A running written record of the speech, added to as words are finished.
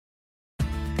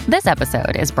This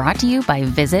episode is brought to you by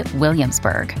Visit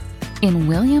Williamsburg. In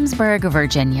Williamsburg,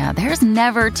 Virginia, there's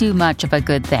never too much of a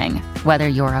good thing. Whether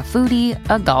you're a foodie,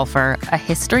 a golfer, a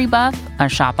history buff, a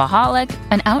shopaholic,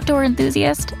 an outdoor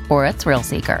enthusiast, or a thrill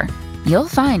seeker, you'll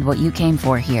find what you came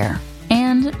for here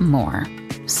and more.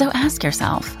 So ask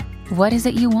yourself, what is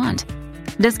it you want?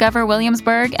 Discover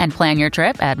Williamsburg and plan your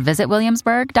trip at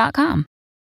visitwilliamsburg.com.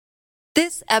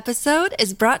 This episode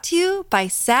is brought to you by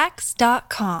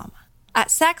Sax.com. At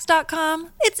Sax.com,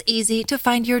 it's easy to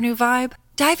find your new vibe.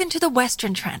 Dive into the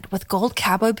Western trend with gold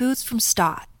cowboy boots from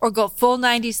Stott, or go full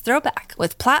 90s throwback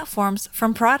with platforms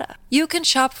from Prada. You can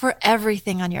shop for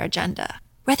everything on your agenda,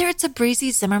 whether it's a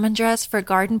breezy Zimmermann dress for a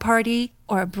garden party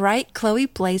or a bright Chloe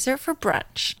blazer for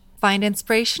brunch. Find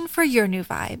inspiration for your new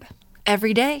vibe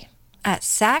every day at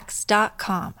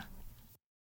Sax.com.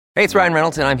 Hey, it's Ryan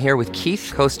Reynolds, and I'm here with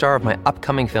Keith, co-star of my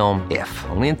upcoming film, If,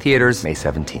 only in theaters May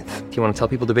 17th. Do you want to tell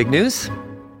people the big news?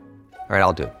 All right,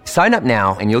 I'll do it. Sign up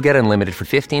now and you'll get unlimited for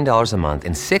 $15 a month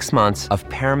and 6 months of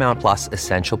Paramount Plus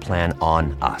Essential Plan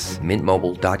on us.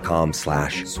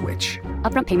 MintMobile.com/switch.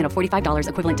 Upfront payment of $45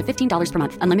 equivalent to $15 per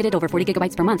month. Unlimited over 40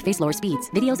 gigabytes per month. Face lower speeds.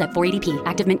 Videos at 480p.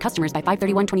 Active Mint customers by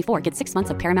 531.24 get 6 months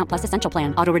of Paramount Plus Essential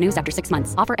Plan. Auto renews after 6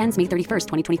 months. Offer ends May 31st,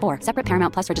 2024. Separate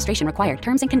Paramount Plus registration required.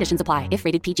 Terms and conditions apply if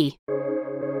rated PG.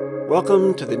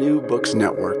 Welcome to the New Books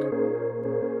Network.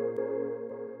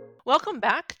 Welcome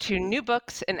back to New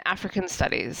Books in African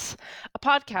Studies, a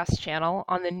podcast channel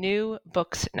on the New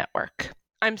Books Network.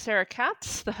 I'm Sarah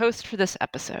Katz, the host for this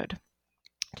episode.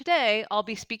 Today, I'll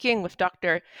be speaking with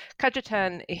Dr.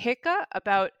 Kajetan Iheka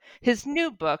about his new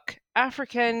book,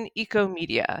 African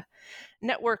Ecomedia: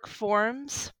 Network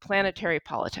Forms, Planetary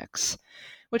Politics,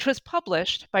 which was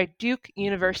published by Duke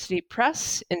University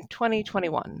Press in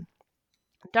 2021.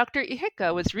 Dr.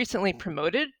 Iheka was recently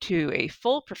promoted to a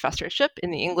full professorship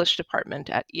in the English department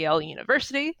at Yale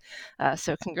University,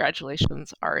 so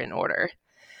congratulations are in order.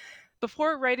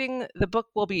 Before writing the book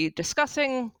we'll be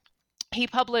discussing, he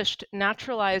published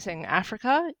Naturalizing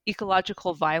Africa: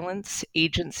 Ecological Violence,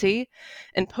 Agency,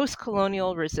 and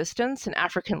Postcolonial Resistance in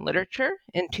African Literature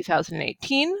in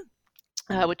 2018,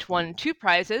 which won 2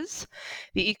 prizes,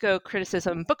 the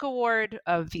Eco-Criticism Book Award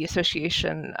of the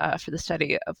Association for the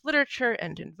Study of Literature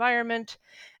and Environment,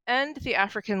 and the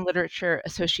African Literature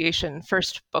Association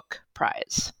First Book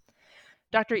Prize.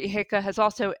 Dr. Iheka has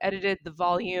also edited the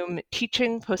volume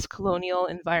Teaching Postcolonial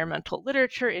Environmental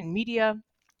Literature in Media,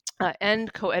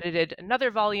 and co-edited another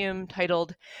volume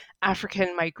titled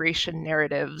African Migration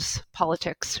Narratives,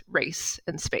 Politics, Race,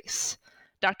 and Space.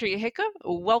 Dr. Iheka,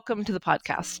 welcome to the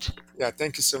podcast. Yeah,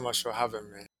 thank you so much for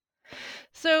having me.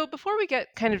 So before we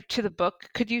get kind of to the book,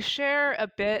 could you share a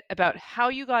bit about how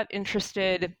you got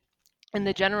interested in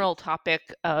the general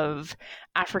topic of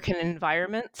African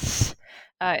environments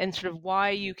and sort of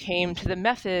why you came to the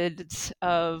methods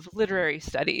of literary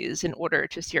studies in order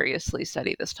to seriously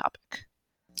study this topic?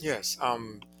 Yes.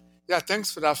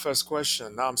 Thanks for that first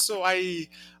question. So I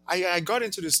got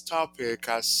into this topic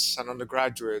as an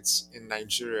undergraduate in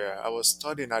Nigeria. I was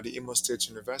studying at the Imo State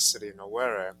University in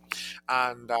Owerri,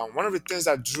 and one of the things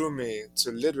that drew me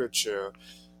to literature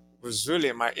was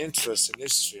really my interest in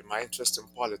history, my interest in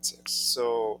politics.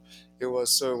 So it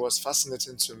was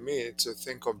fascinating to me to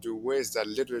think of the ways that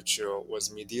literature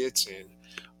was mediating,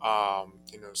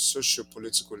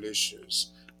 socio-political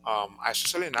issues.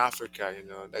 Especially in Africa,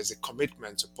 there's a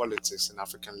commitment to politics in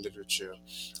African literature.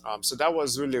 So that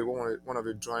was really one of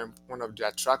the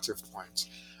attractive points.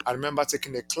 I remember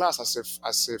taking a class as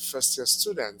a first year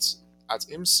student at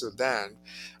IMSU then,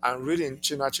 and reading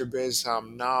Chinua Achebe's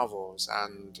novels,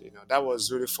 and that was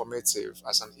really formative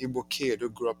as an Igbo kid who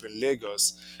grew up in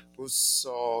Lagos, who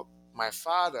saw my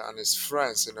father and his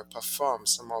friends perform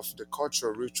some of the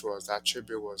cultural rituals that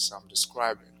Achebe was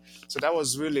describing. So that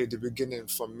was really the beginning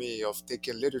for me of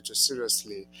taking literature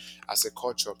seriously as a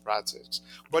cultural practice.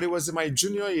 But it was in my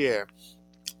junior year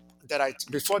that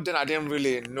before then I didn't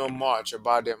really know much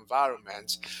about the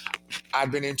environment.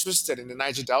 I'd been interested in the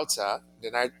Niger Delta,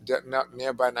 the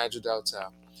nearby Niger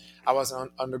Delta. I was an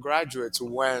undergraduate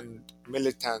when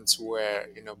militants were,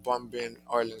 bombing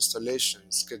oil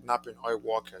installations, kidnapping oil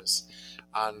workers,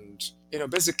 and,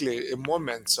 basically a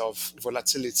moment of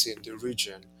volatility in the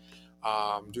region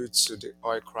due to the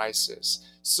oil crisis.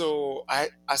 So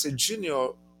as a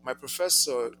junior, my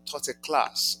professor taught a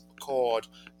class called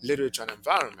Literature and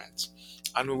Environment.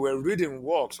 And we were reading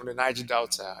works from the Niger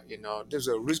Delta. These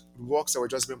were works that were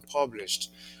just being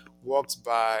published, works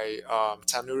by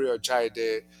Tanuri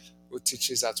Ojaide, who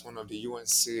teaches at one of the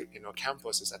UNC,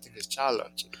 campuses. I think it's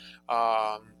Charlotte.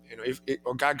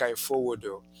 Ogaga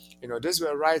Ifowodo. These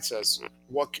were writers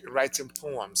writing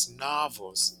poems,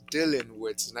 novels, dealing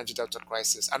with Niger Delta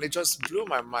crisis, and it just blew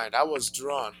my mind. I was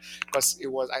drawn because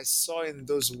I saw in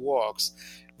those works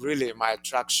really my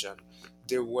attraction.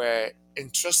 They were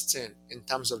interesting in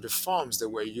terms of the forms they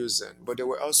were using, but they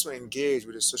were also engaged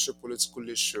with the socio-political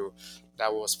issue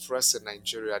that was pressing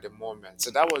Nigeria at the moment.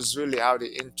 So that was really how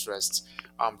the interest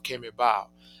came about,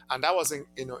 and that was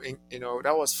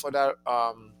that was further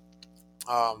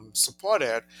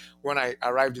supported when I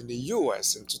arrived in the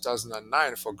US in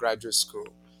 2009 for graduate school.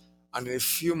 And a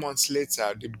few months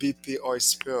later, the BP oil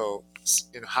spill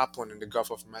happened in the Gulf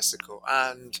of Mexico.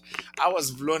 And I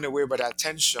was blown away by the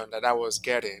attention that I was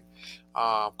getting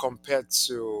compared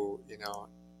to,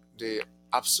 the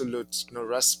absolute no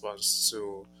response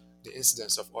to the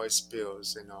incidence of oil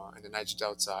spills, in the Niger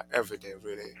Delta every day,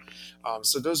 really.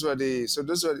 So those were the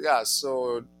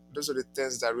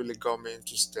things that really got me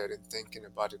interested in thinking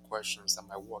about the questions that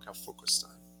my work have focused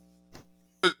on.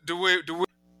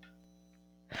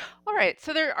 All right,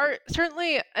 so there are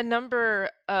certainly a number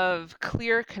of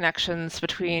clear connections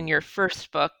between your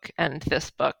first book and this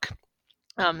book.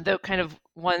 Though kind of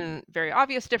one very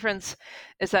obvious difference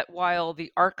is that while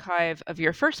the archive of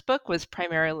your first book was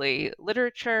primarily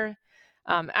literature,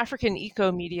 African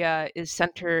eco-media is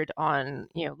centered on,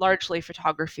 largely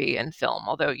photography and film,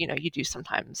 although, you do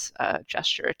sometimes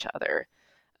gesture to other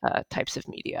types of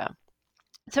media.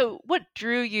 So what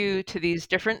drew you to these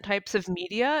different types of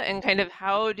media, and kind of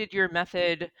how did your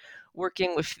method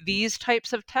working with these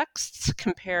types of texts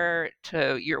compare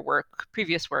to your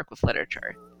previous work with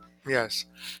literature? Yes.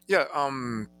 Yeah.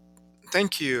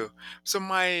 Thank you. So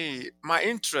my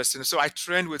interest so I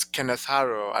trained with Kenneth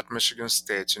Harrow at Michigan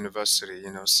State University,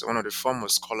 so one of the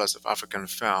foremost scholars of African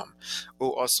film,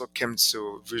 who also came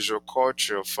to visual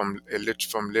culture from a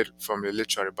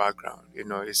literary background.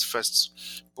 His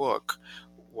first book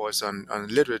was on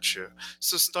literature.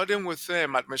 So studying with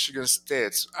him at Michigan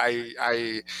State,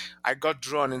 I got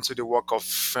drawn into the work of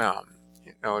film.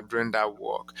 During that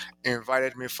work, he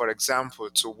invited me, for example,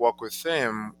 to work with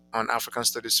him on African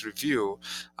Studies Review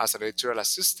as an editorial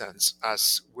assistant,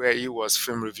 where he was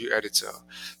film review editor.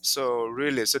 So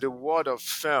the world of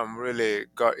film really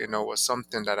was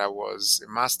something that I was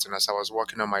immersed in as I was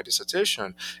working on my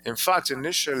dissertation. In fact,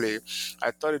 initially,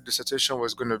 I thought the dissertation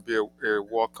was going to be a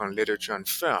work on literature and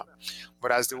film.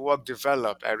 But as the work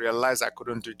developed, I realized I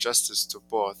couldn't do justice to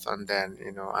both, and then,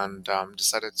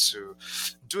 decided to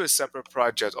do a separate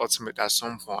project ultimately at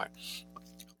some point.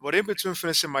 But in between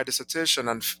finishing my dissertation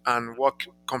and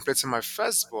completing my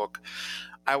first book,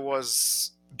 I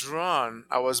was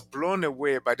blown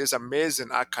away by this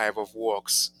amazing archive of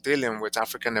works dealing with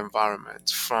African environment,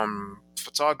 from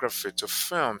photography to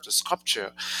film to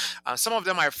sculpture. And some of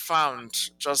them I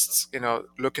found just,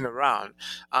 looking around.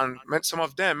 And some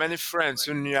of them, many friends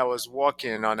who knew I was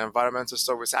working on environmental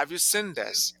stuff would say, "Have you seen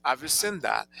this? Have you seen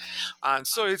that?" And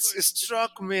so it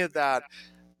struck me that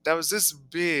there was this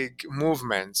big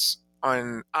movement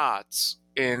on art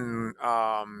in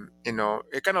a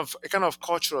kind of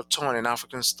cultural turn in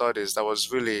African studies that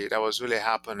was really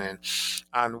happening,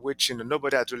 and which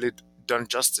nobody had really done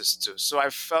justice to. So I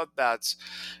felt that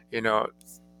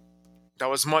there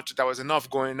was enough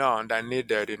going on that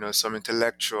needed some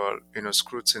intellectual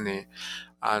scrutiny.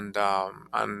 And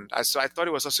so I thought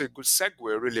it was also a good segue,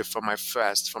 really, for my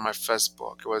first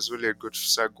book. It was really a good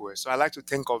segue. So I like to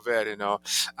think of it,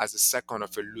 as the second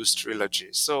of a loose trilogy.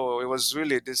 So it was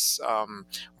really this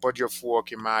body of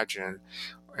work, Imagine,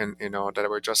 and that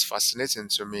were just fascinating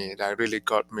to me. That really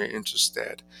got me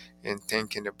interested in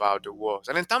thinking about the works.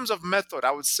 And in terms of method, I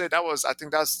would say I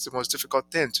think that's the most difficult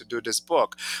thing to do this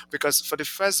book, because for the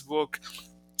first book,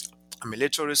 I'm a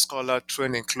literary scholar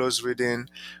trained in close reading,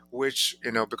 which,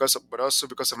 but also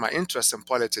because of my interest in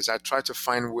politics, I try to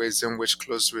find ways in which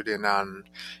close reading and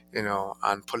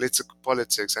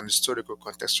politics and historical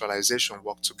contextualization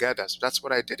work together. So that's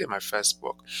what I did in my first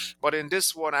book. But in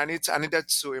this one, I needed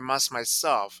to immerse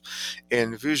myself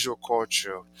in visual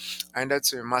culture. I needed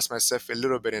to immerse myself a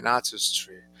little bit in art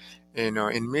history,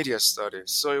 in media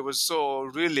studies. So it was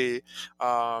really,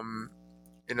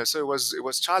 so it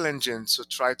was challenging to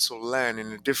try to learn in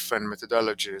the different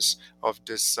methodologies of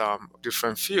this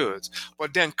different fields,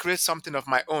 but then create something of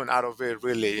my own out of it,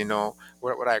 really,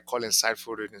 what I call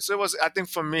insightful reading. So I think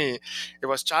for me, it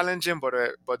was challenging,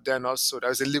 but then also there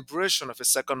was a liberation of a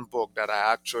second book that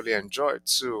I actually enjoyed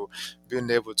too, being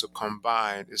able to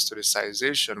combine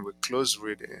historicization with close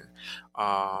reading,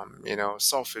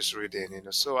 surface reading.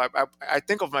 So I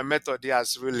think of my method here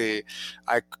as really,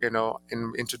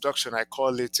 in introduction I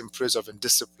call it in praise of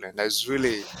indiscipline. There's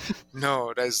really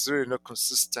no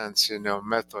consistent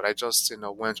method. I just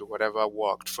went with whatever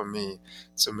worked for me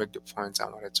to make the point I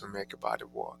wanted to make about the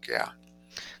work. Yeah.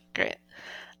 Great.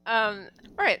 All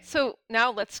right, so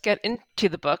now let's get into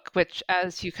the book, which,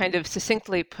 as you kind of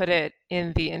succinctly put it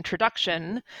in the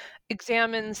introduction,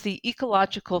 examines the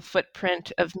ecological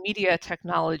footprint of media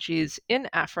technologies in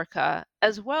Africa,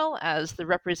 as well as the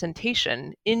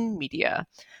representation in media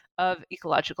of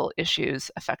ecological issues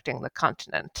affecting the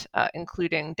continent,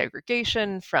 including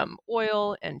degradation from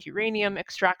oil and uranium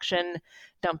extraction,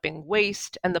 dumping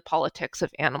waste, and the politics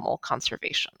of animal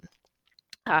conservation.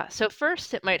 So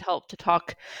first, it might help to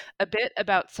talk a bit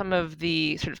about some of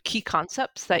the sort of key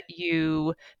concepts that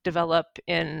you develop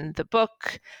in the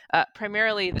book,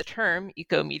 primarily the term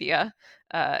eco-media,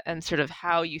 and sort of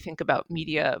how you think about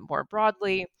media more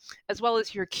broadly, as well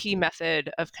as your key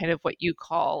method of kind of what you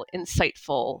call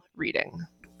insightful reading.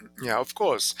 Yeah, of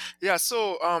course. Yeah,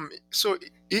 so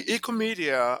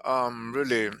eco-media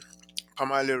really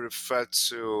primarily refer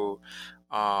to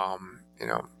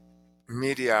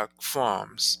media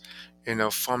forms,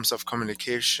 forms of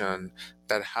communication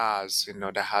that has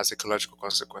ecological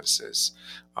consequences,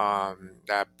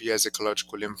 that bears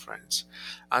ecological imprint.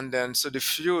 And then, so the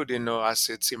field, as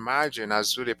it's imagined,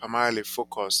 has really primarily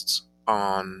focused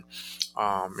on,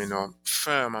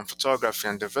 film and photography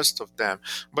and the rest of them.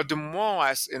 But the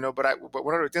more but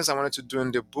one of the things I wanted to do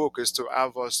in the book is to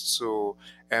have us to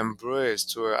embrace,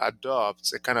 to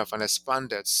adopt a kind of an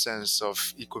expanded sense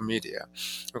of eco-media.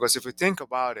 Because if we think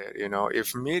about it,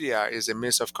 if media is a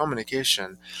means of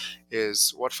communication,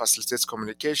 is what facilitates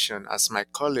communication, as my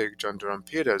colleague John Durham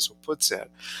Peters puts it.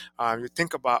 You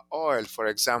think about oil, for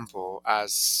example,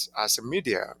 as a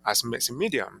medium,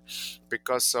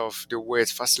 because of the way it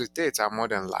facilitates our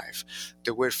modern life,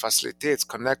 the way it facilitates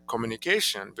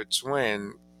communication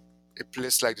between a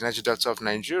place like the Niger Delta of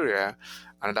Nigeria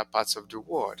and other parts of the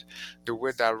world, the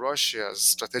way that Russia's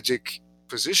strategic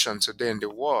position today in the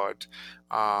world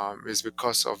is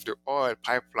because of the oil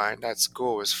pipeline that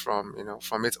goes from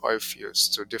its oil fields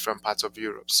to different parts of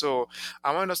Europe. So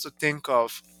I want us to think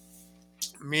of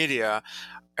media,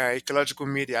 ecological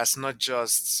media, as not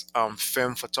just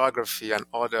film, photography, and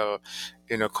other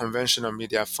conventional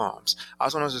media forms. I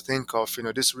also want us to think of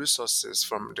these resources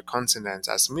from the continent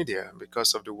as media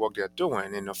because of the work they're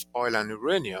doing of oil and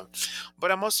uranium.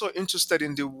 But I'm also interested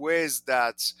in the ways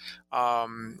that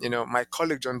my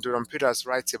colleague John Durham Peters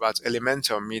writes about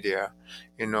elemental media,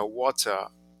 water,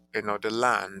 the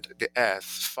land, the earth,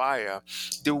 fire,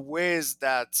 the ways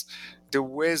that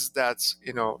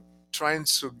trying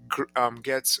to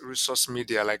get resource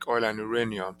media like oil and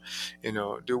uranium,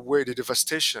 the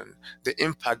devastation, the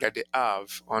impact that they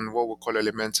have on what we call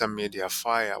elemental media,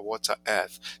 fire, water,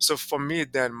 earth. So for me,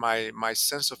 then, my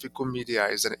sense of eco-media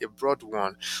is a broad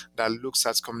one that looks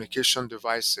at communication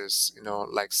devices,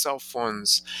 like cell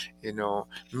phones,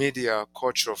 media,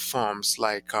 cultural forms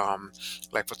like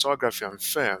photography and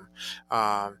film,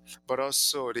 but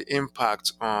also the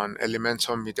impact on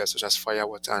elemental media such as fire,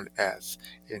 water, and earth,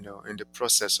 in the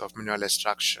process of mineral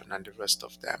extraction and the rest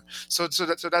of them. So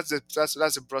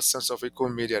that's a broad sense of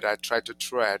eco-media that I try to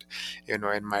thread, in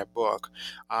my book.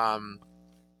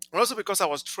 Also because I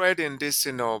was threading this,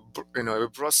 a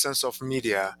broad sense of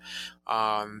media,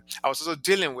 I was also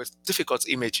dealing with difficult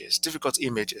images.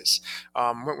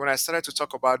 When I started to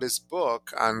talk about this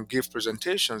book and give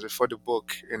presentations before the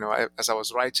book, as I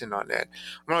was writing on it,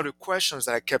 one of the questions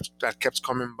that kept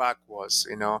coming back was,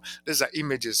 these are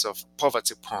images of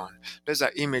poverty porn. These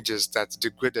are images that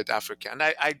degraded Africa, and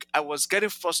I was getting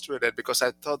frustrated because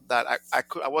I thought that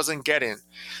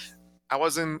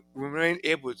we weren't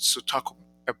able to talk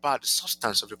about the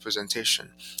substance of the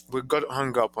presentation. We got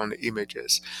hung up on the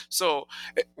images. So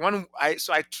I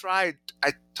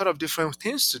thought of different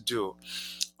things to do.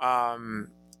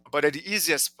 But the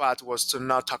easiest part was to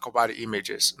not talk about the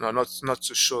images, not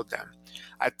to show them.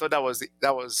 I thought that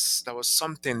was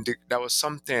something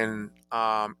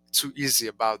too easy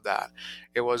about that.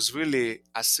 It was really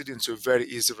acceding to a very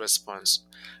easy response.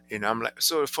 I'm like,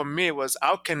 so for me it was,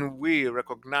 how can we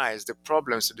recognize the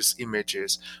problems of these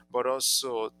images, but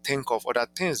also think of other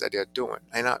things that they're doing?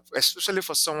 And especially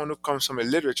for someone who comes from a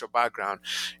literature background,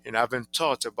 I've been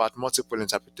taught about multiple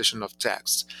interpretation of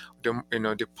text, the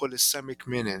polysemic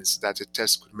meanings that a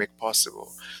text could make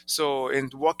possible. So in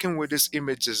working with these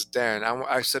images, then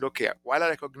I said, okay, while I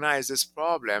recognize this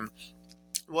problem,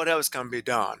 what else can be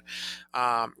done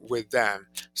with them?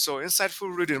 So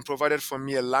insightful reading provided for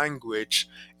me a language.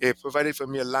 It provided for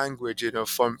me a language,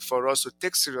 for us to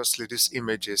take seriously these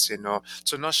images,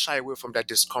 to not shy away from their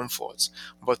discomforts,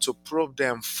 but to probe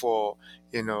them for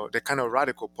the kind of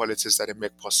radical politics that they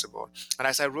make possible. And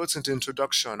as I wrote in the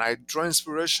introduction, I draw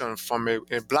inspiration from a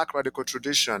Black radical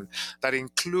tradition that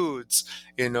includes,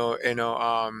 the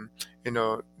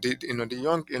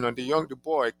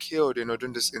boy killed,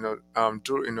 during this,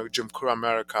 during Jim Crow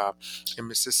America in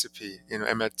Mississippi,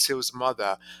 Emmett Till's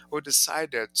mother, who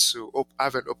decided to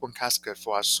have an open casket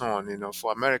for her son,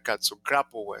 for America to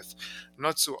grapple with,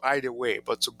 not to hide away,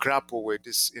 but to grapple with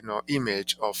this,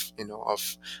 image of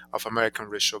American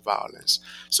racial violence.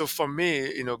 So for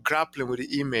me, grappling with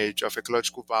the image of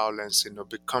ecological violence,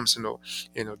 becomes,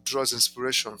 draws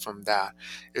inspiration from that.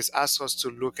 It asks us to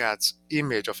look at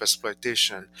image of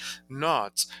exploitation,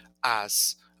 not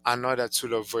as another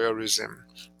tool of voyeurism,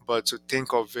 but to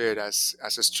think of it as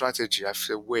a strategy, as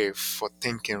a way for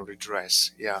thinking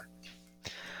redress. Yeah.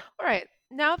 All right.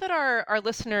 Now that our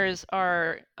listeners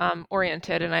are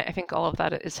oriented, and I think all of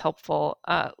that is helpful,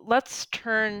 let's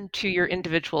turn to your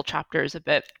individual chapters a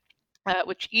bit,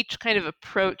 which each kind of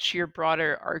approach your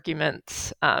broader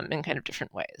arguments in kind of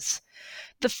different ways.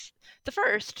 The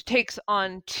first takes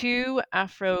on two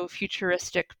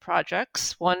Afrofuturistic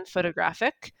projects, one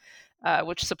photographic,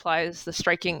 which supplies the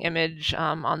striking image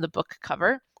on the book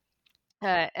cover,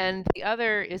 and the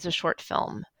other is a short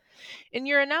film. In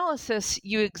your analysis,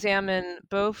 you examine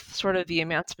both sort of the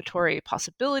emancipatory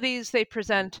possibilities they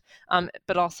present,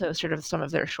 but also sort of some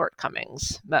of their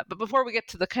shortcomings. But before we get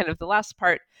to the kind of the last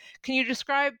part, can you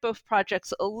describe both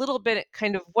projects a little bit,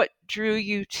 kind of what drew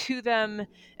you to them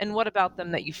and what about them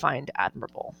that you find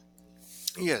admirable?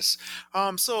 Yes.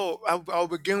 So I'll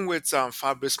begin with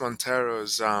Fabrice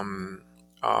Montero's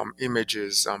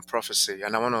images prophecy,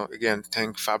 and I want to again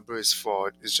thank Fabrice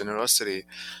for his generosity,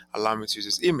 allow me to use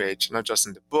his image not just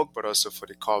in the book but also for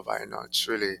the cover.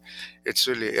 It's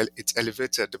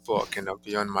elevated the book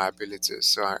beyond my abilities,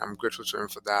 so I'm grateful to him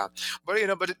for that. But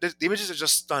the images are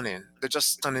just stunning. They're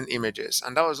just stunning images,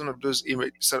 and that was one of those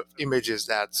images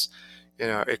that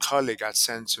a colleague had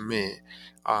sent to me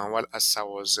while as I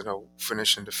was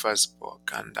finishing the first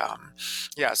book. And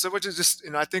so what is just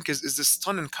I think is the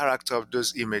stunning character of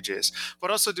those images,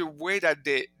 but also the way that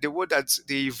they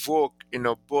evoke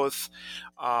both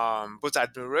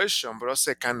admiration but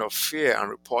also a kind of fear and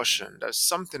repulsion. There's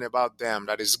something about them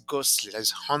that is ghostly, that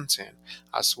is haunting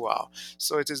as well.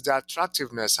 So it is the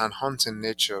attractiveness and haunting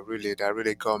nature really that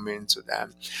really got me into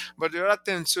them. But the other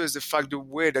thing too is the fact, the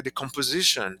way that the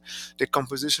composition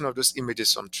of those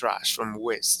images from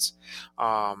waste,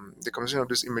 the composition of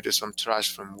those images from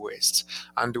trash, from waste,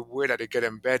 and the way that they get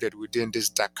embedded within this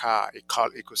Dakar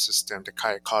ecosystem,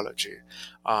 Dakar ecology.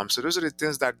 So those are the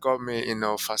things that got me,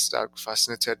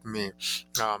 fascinated me.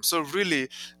 So really,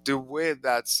 the way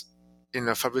that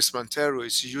Fabrice Montero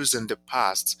is using the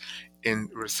past in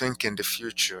rethinking the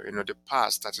future, the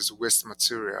past that is waste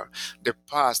material, the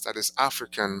past that is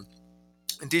African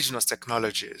indigenous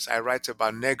technologies. I write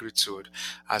about negritude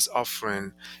as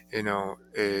offering,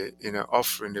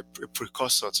 offering a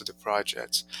precursor to the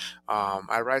project.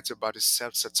 I write about the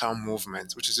self-Satan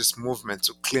movement, which is this movement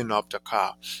to clean up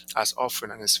Dakar, as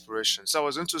offering an inspiration. So I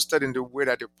was interested in the way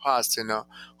that the past,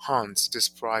 haunts this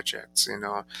project,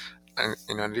 and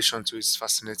in addition to its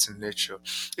fascinating nature.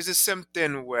 It's the same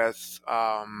thing with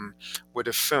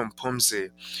the film Pumzi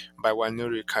by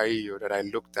Wanuri Kaio that I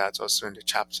looked at also in the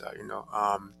chapter.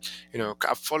 I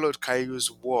followed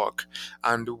Kaio's work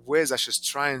and the ways that she's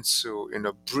trying to,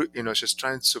 she's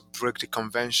trying to break the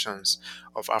conventions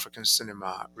of African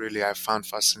cinema. Really, I found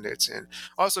fascinating.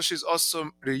 Also, she's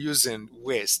also reusing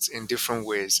waste in different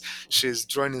ways. She's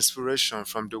drawing inspiration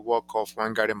from the work of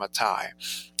Wangari Maathai,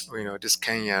 this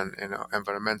Kenyan,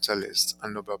 environmentalist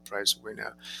and Nobel Prize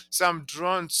winner. So I'm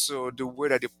drawn to the way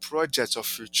that the project of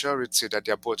futurity that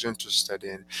they're both interested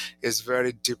in is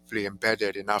very deeply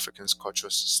embedded in African cultural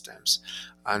systems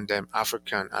and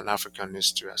African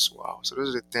history as well. So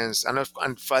those are the things, and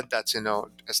the fact that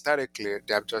aesthetically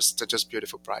they're just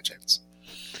beautiful projects.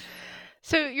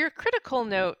 So your critical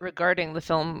note regarding the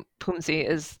film Pumzi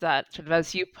is that, sort of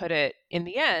as you put it, in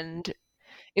the end,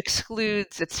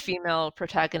 excludes its female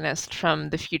protagonist from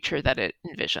the future that it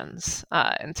envisions.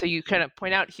 And so you kind of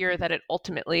point out here that it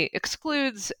ultimately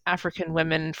excludes African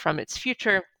women from its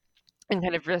future and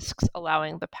kind of risks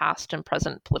allowing the past and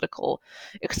present political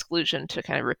exclusion to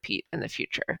kind of repeat in the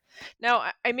future.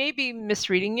 Now, I may be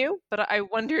misreading you, but I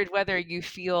wondered whether you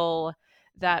feel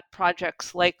that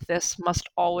projects like this must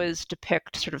always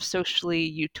depict sort of socially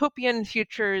utopian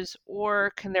futures,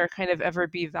 or can there kind of ever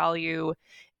be value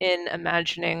in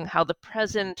imagining how the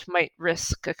present might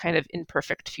risk a kind of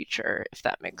imperfect future, if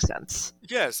that makes sense?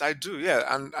 Yes, I do. Yeah,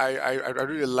 and I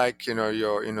really like your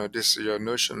this your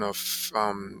notion of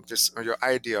this your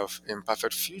idea of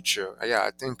imperfect future. Yeah,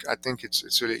 I think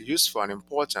it's really useful and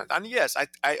important. And yes,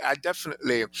 I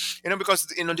definitely because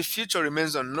the future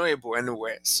remains unknowable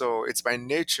anyway. So it's by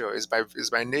nature is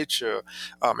by nature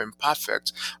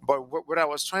imperfect. But what I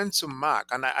was trying to mark,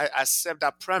 and I accept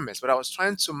that premise. What I was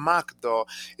trying to mark though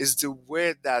is the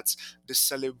way that the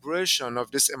celebration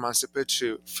of this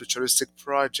emancipatory futuristic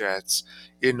projects,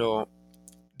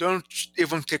 don't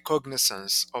even take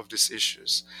cognizance of these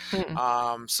issues.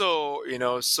 Mm. So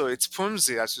it's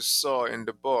Pumzi, as you saw in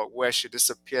the book, where she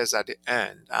disappears at the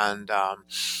end, and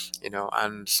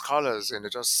scholars,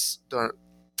 just don't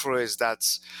praise that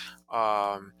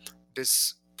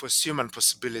this posthuman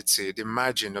possibility, the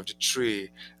margin of the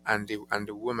tree and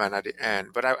the woman at the end.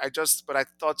 But I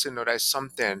thought, there's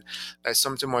something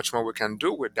much more we can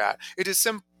do with that. It is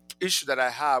same issue that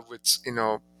I have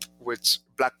with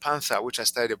Black Panther, which I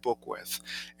started a book with.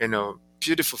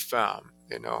 Beautiful film,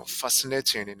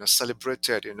 fascinating,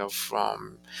 celebrated,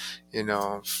 from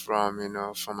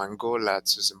Angola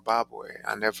to Zimbabwe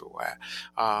and everywhere.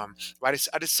 But it's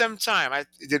at the same time,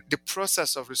 the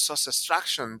process of resource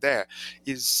extraction there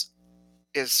is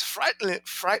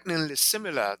frighteningly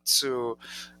similar to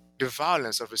the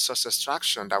violence of resource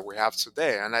extraction that we have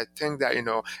today. And I think that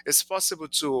it's possible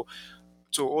to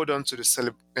hold on to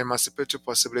the emancipatory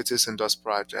possibilities in those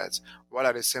projects, while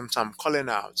at the same time calling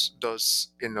out those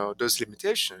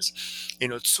limitations,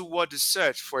 toward the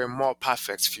search for a more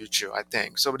perfect future. I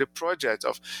think so. The project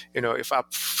of, if our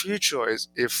future is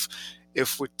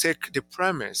if we take the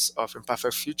premise of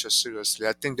imperfect future seriously,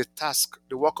 I think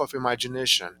the work of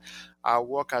imagination, our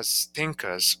work as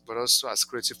thinkers, but also as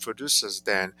creative producers,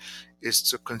 then, is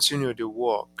to continue the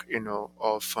work,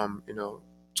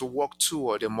 to work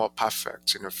toward a more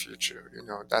perfect future.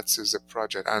 That is a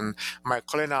project, and my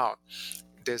calling out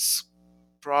these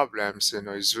problems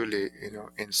is really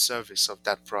in service of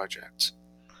that project.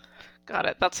 Got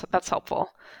it. That's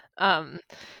helpful.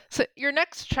 So your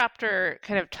next chapter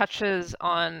kind of touches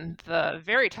on the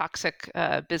very toxic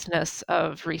business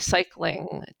of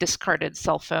recycling discarded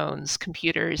cell phones,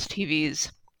 computers,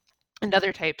 TVs, and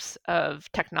other types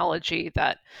of technology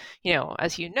that,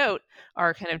 as you note,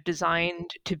 are kind of designed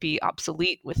to be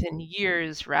obsolete within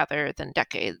years rather than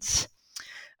decades.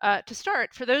 To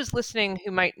start, for those listening who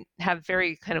might have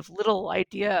very kind of little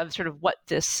idea of sort of what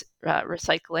this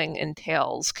recycling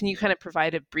entails, can you kind of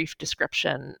provide a brief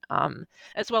description,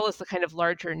 as well as the kind of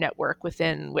larger network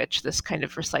within which this kind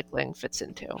of recycling fits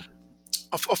into?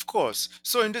 Of course.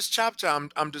 So in this chapter,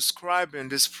 I'm describing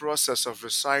this process of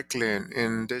recycling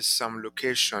in this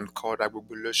location called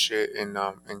Agbogbloshie in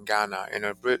Ghana,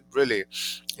 really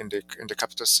in the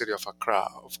capital city of Accra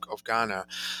of Ghana,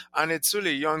 and it's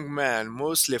really young men,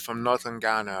 mostly from northern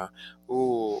Ghana,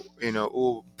 who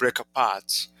break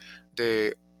apart.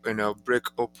 They break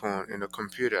open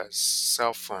computers,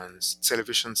 cell phones,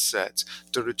 television sets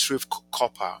to retrieve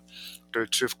copper,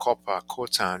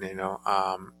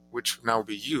 coltan, which now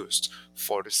be used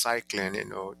for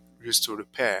recycling, used to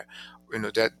repair,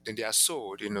 that they are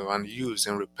sold, and used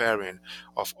in repairing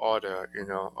of other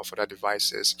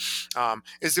devices.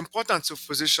 It's important to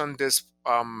position these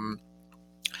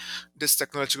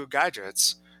technological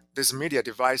gadgets, these media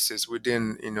devices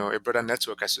within, a broader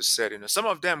network, as you said. Some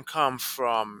of them come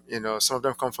from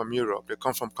Europe. They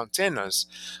come from containers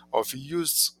of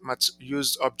used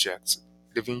objects.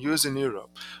 They've been used in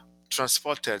Europe,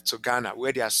 transported to Ghana,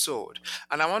 where they are sold.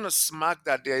 And I want to mark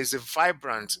that there is a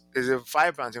vibrant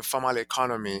informal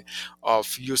economy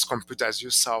of used computers,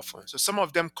 used cell phones. So some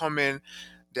of them come in,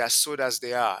 they are sold as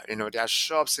they are. There are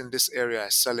shops in this area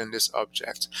selling this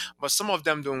object, but some of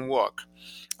them don't work,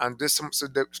 and so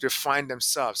they find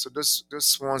themselves. So those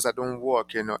ones that don't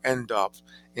work, end up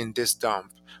in this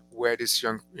dump, where these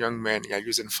young men are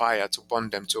using fire to burn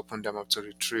them, to open them up, to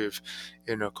retrieve,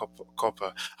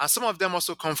 copper. And some of them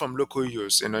also come from local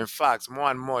use. In fact, more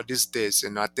and more these days,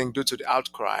 I think due to the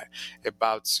outcry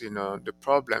about, the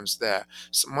problems there,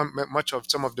 some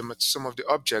of the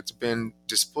objects being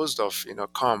disposed of,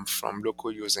 come from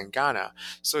local use in Ghana.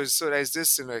 So there's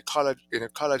this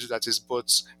ecology that is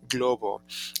both global,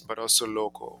 but also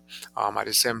local at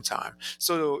the same time.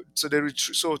 So they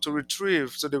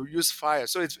use fire.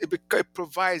 So it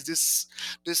provides this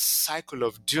cycle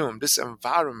of doom, this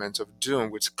environment of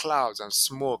doom with clouds and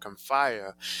smoke and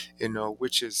fire,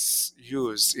 which is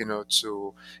used,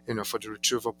 for the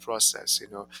retrieval process.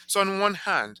 So on one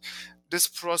hand, this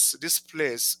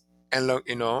place, and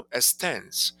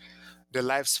extends the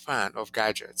lifespan of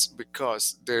gadgets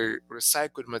because the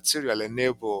recycled material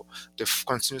enable the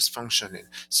continuous functioning.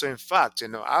 So in fact,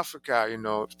 Africa,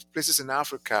 places in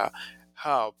Africa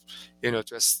help,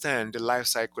 to extend the life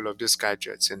cycle of these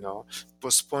gadgets,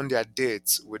 postpone their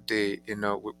dates with the,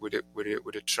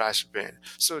 with the trash bin.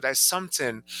 So there's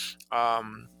something,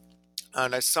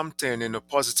 and there's something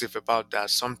positive about that,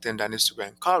 something that needs to be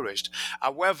encouraged.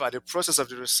 However, the process of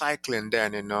the recycling,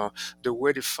 then the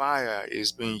way the fire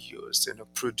is being used,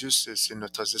 produces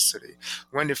toxicity.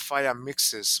 When the fire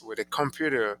mixes with the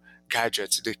computer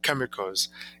gadgets, the chemicals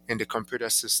in the computer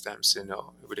systems,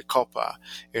 with the copper,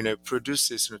 it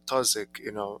produces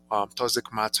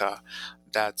toxic matter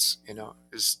that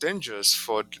is dangerous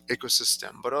for the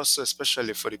ecosystem, but also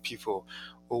especially for the people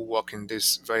who work in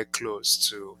this very close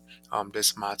to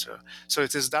this matter. So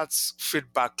it is that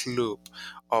feedback loop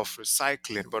of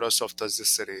recycling, but also of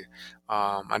toxicity,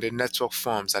 and the network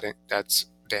forms that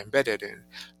they're embedded in,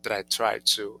 that I try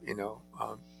to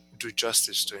do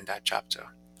justice to in that chapter.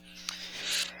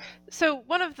 So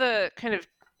one of the kind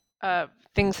of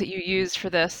things that you use for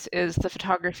this is the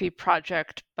photography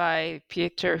project by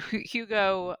Pieter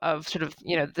Hugo of sort of,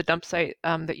 the dump site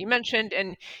that you mentioned.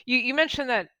 And you mentioned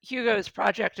that Hugo's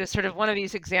project is sort of one of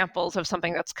these examples of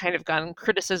something that's kind of gotten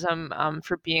criticism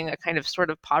for being a kind of sort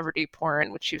of poverty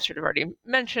porn, which you've sort of already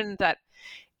mentioned, that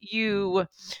you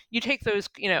take those,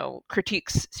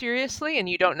 critiques seriously, and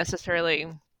you don't necessarily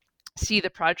see the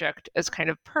project as kind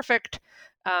of perfect.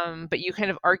 But you kind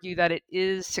of argue that it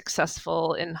is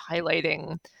successful in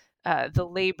highlighting the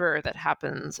labor that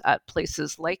happens at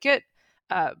places like it,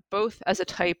 both as a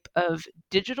type of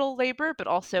digital labor, but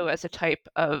also as a type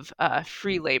of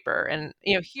free labor. And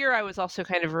here I was also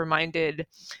kind of reminded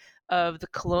of the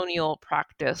colonial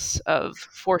practice of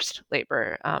forced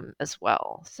labor as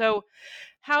well. So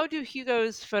how do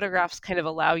Hugo's photographs kind of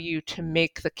allow you to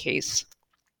make the case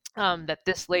that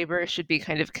this labor should be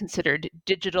kind of considered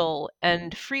digital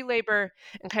and free labor,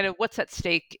 and kind of what's at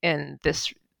stake in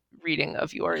this reading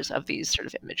of yours of these sort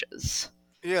of images?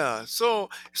 Yeah, so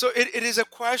it is a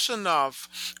question of,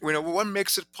 what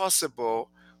makes it possible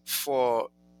for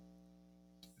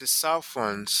the cell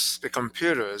phones, the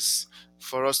computers,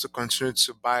 for us to continue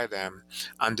to buy them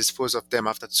and dispose of them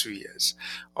after 2 years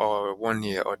or 1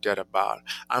 year or thereabout.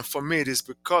 And for me, it is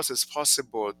because it's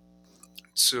possible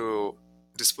to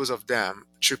dispose of them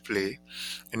cheaply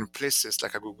in places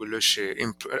like Agbogbloshie,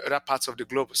 in other parts of the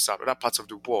global south, other parts of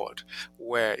the world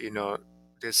where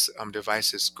these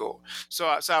devices go. So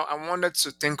I wanted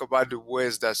to think about the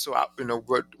ways that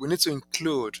we need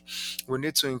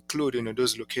to include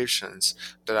those locations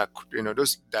that are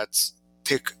those that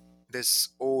take this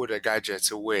older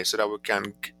gadgets away, so that we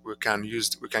can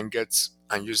get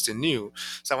and use the new.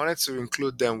 So I wanted to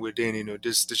include them within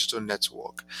this digital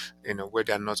network, where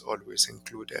they're not always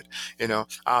included.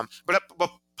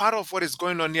 But part of what is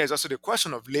going on here is also the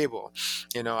question of labor.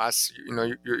 As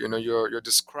you're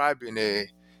describing a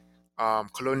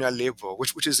colonial labor,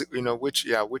 which is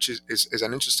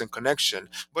an interesting connection.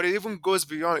 But it even goes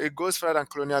beyond. It goes further than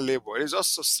colonial labor. It is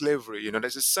also slavery.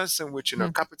 There's a sense in which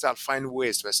capital find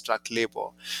ways to extract labor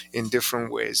in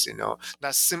different ways.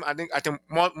 I think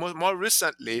more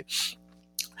recently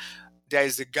there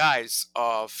is the guise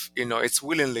of it's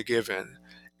willingly given.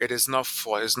 It is not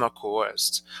forced. It's not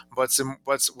coerced. But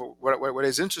what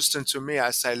is interesting to me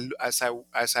as I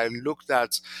looked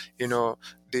at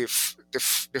the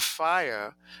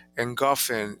fire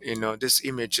engulfing these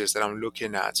images that I'm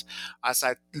looking at, as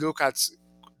I look at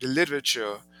the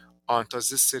literature on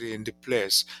toxicity in the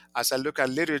place, as I look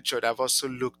at literature that I've also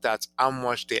looked at how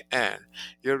much they earn,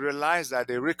 you realize that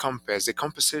the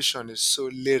compensation is so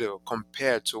little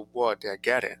compared to what they're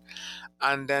getting.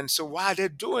 And then, so why are they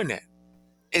doing it?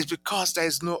 It's because there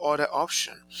is no other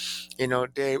option.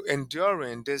 They're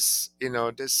enduring this,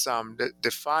 the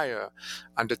fire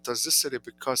and the toxicity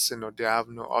because, they have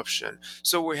no option.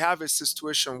 So we have a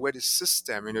situation where the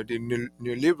system, the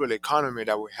neoliberal economy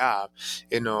that we have,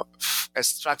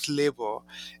 extract labor,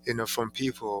 from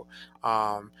people,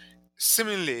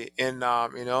 seemingly in a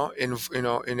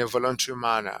voluntary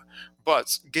manner.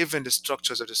 But given the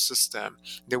structures of the system,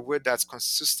 the way that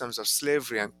systems of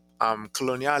slavery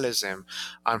colonialism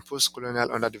and post-colonial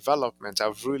underdevelopment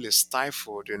have really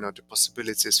stifled, the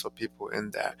possibilities for people in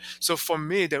there. So for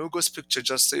me, the Ugo's picture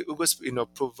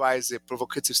provides a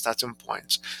provocative starting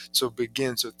point to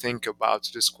begin to think about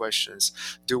these questions,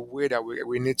 the way that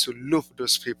we need to loop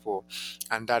those people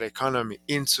and that economy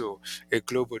into a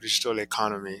global digital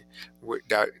economy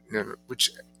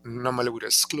which normally would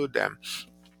exclude them.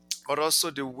 But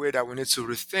also the way that we need to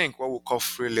rethink what we call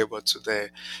free labor today.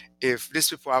 If these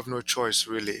people have no choice,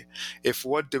 really, if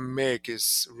what they make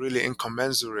is really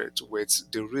incommensurate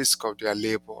with the risk of their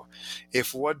labor,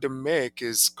 if what they make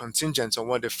is contingent on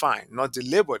what they find, not the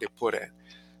labor they put in,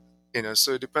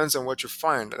 so it depends on what you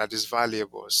find that is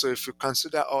valuable. So if you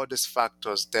consider all these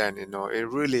factors, then,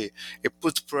 it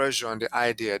puts pressure on the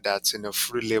idea that,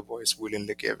 free labor is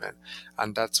willingly given.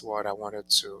 And that's what I wanted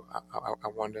to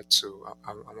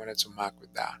mark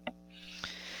with that.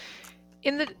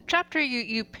 In the chapter,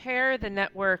 you pair the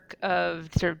network of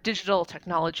sort of digital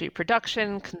technology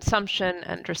production, consumption,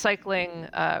 and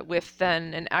recycling with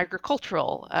then an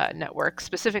agricultural network,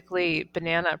 specifically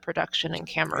banana production in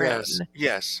Cameroon.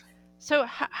 Yes. So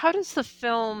how does the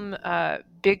film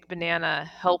Big Banana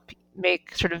help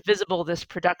make sort of visible this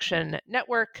production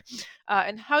network?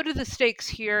 And how do the stakes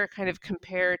here kind of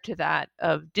compare to that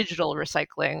of digital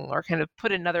recycling? Or kind of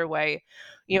put another way,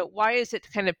 why is it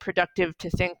kind of productive to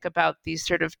think about these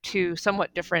sort of two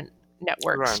somewhat different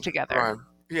networks together? Right.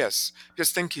 Yes,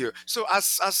 thank you. So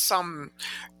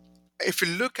if you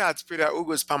look at Peter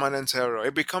Ugo's Permanent Error,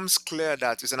 it becomes clear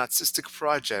that it's an artistic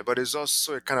project, but it's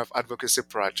also a kind of advocacy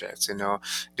project. The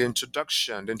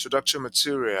introductory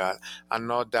material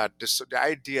and all that. So the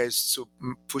idea is to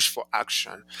push for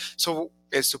action. So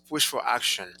it's to push for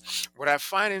action. What I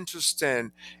find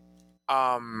interesting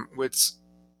with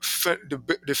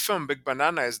the film Big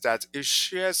Banana is that it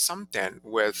shares something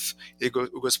with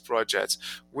Ugo's project,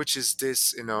 which is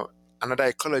this, another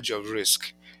ecology of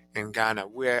risk in Ghana,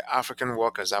 where African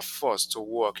workers are forced to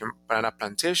work in banana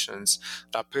plantations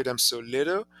that pay them so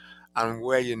little, and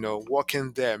where,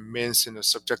 working there means,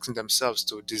 subjecting themselves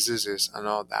to diseases and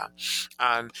all that.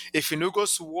 And if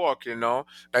Ugo's work,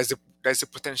 there's a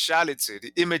potentiality.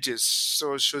 The images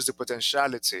shows the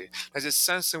potentiality. There's a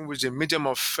sense in which the medium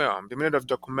of film, the medium of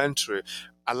documentary,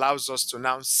 allows us to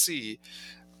now see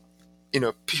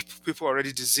people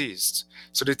already diseased.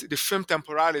 So the film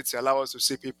temporality allows us to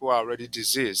see people are already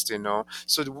diseased,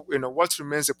 So, what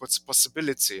remains a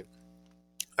possibility,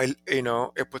 a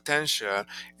potential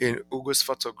in Ugo's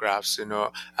photographs,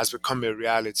 has become a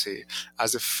reality.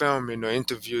 As the film,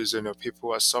 interviews, people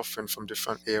who are suffering from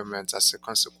different ailments as a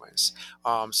consequence.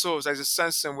 So there's a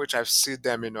sense in which I see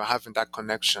them, having that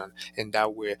connection in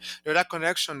that way. That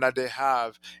connection that they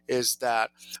have is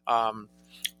that,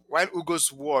 while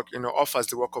Ugo's work, offers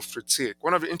the work of critique,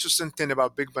 one of the interesting things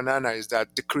about Big Banana is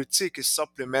that the critique is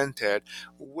supplemented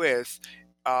with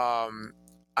an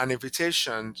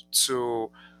invitation to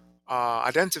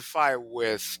identify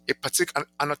with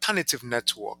an alternative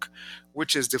network,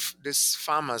 which is these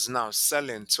farmers now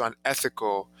selling to an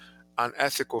ethical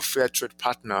fair trade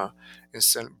partner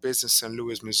based in St.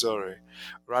 Louis, Missouri,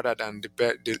 rather than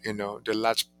the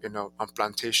large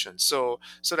plantation. So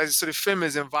the film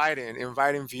is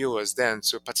inviting viewers then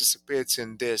to participate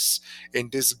in this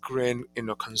grain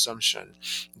consumption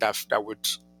that would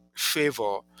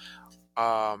favor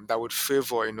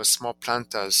small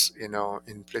planters,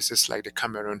 in places like the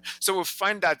Cameroon. So we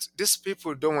find that these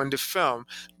people in the film,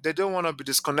 they don't want to be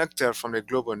disconnected from the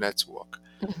global network.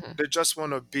 Mm-hmm. They just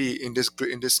want to be in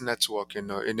this network, in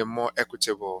a more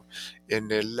equitable,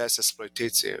 in a less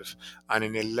exploitative, and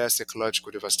in a less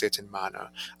ecological devastating manner.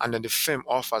 And then the film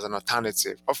offers an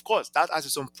alternative. Of course, that has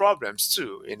its own problems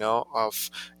too,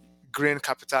 of green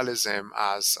capitalism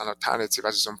as an alternative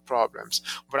has its own problems.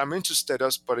 But I'm interested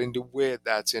in the way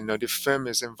that, the film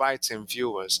is inviting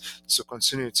viewers to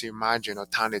continue to imagine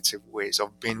alternative ways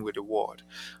of being with the world,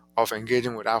 of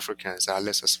engaging with Africans that are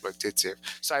less exploitative.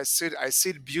 So I see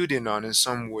it building in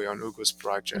some way on Ugo's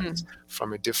project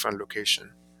from a different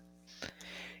location.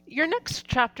 Your next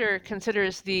chapter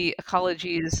considers the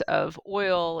ecologies of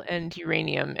oil and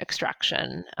uranium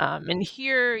extraction. And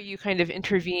here you kind of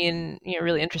intervene,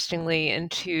 really interestingly,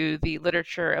 into the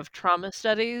literature of trauma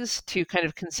studies to kind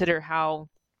of consider how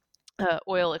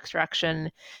oil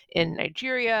extraction in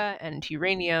Nigeria and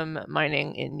uranium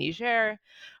mining in Niger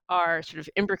are sort of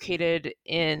imbricated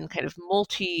in kind of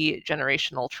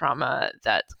multi-generational trauma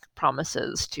that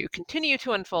promises to continue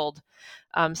to unfold.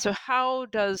 So how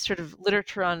does sort of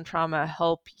literature on trauma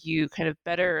help you kind of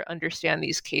better understand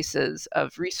these cases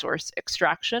of resource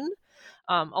extraction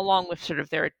along with sort of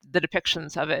the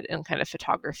depictions of it in kind of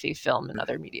photography, film, and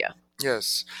other media.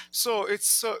 Yes. So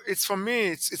it's for me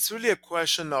it's really a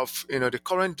question of the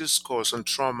current discourse on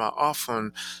trauma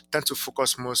often tend to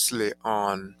focus mostly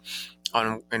on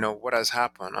what has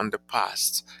happened on the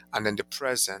past and then the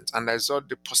present, and there's all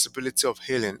the possibility of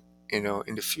healing in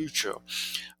the future.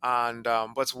 And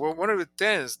but one of the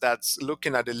things that's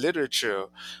looking at the literature,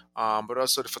 but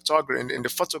also the photography in the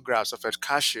photographs of Ed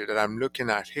Kashi that I'm looking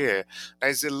at here,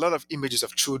 there's a lot of images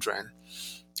of children.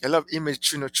 A lot of image,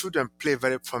 children play a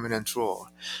very prominent role.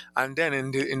 And then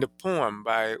in the poem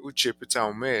by Uche Peter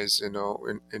Umes,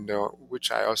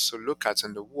 which I also look at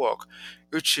in the work,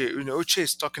 Uche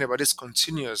is talking about this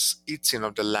continuous eating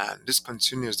of the land, this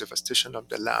continuous devastation of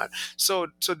the land. So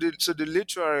the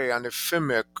literary and the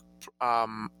filmic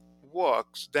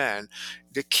works then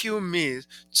they cue me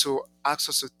to ask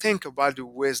us to think about the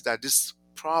ways that these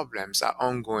problems are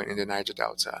ongoing in the Niger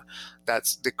Delta. That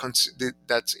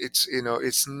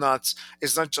it's not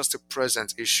just a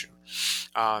present issue.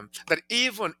 That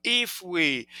even if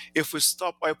we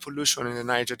stop oil pollution in the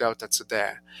Niger Delta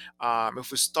today,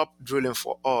 if we stop drilling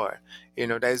for oil,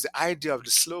 there is the idea of the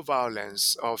slow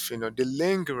violence of the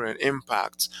lingering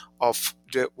impact of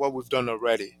what we've done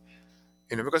already.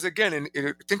 Because again,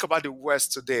 think about the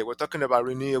West today. We're talking about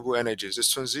renewable energies,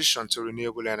 this transition to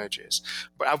renewable energies.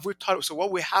 But have we thought? So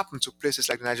what will happen to places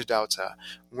like Niger Delta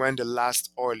when the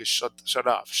last oil is shut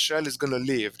off? Shell is going to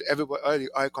leave. Everybody, all the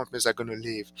oil companies are going to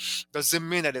leave. Does it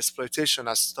mean that exploitation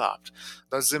has stopped?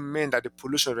 Does it mean that the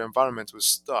pollution of the environment will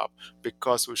stop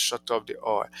because we shut off the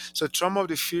oil? So trauma of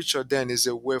the future then is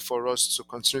a way for us to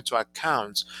continue to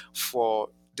account for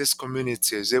these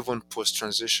communities, even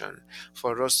post-transition,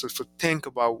 for us to think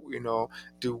about,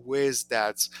 the ways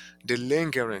that the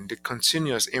lingering, the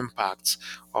continuous impacts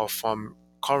of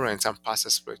current and past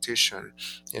exploitation,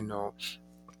 and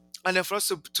then for us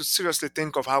to seriously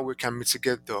think of how we can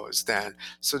mitigate those then,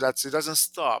 so that it doesn't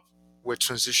stop with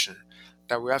transition,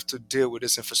 that we have to deal with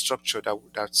this infrastructure that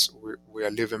we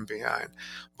are leaving behind,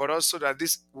 but also that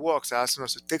these works are asking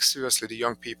us to take seriously the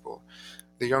young people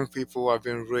who have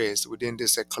been raised within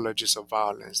this ecologies of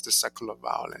violence, the cycle of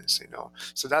violence,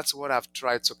 So that's what I've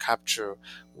tried to capture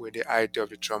with the idea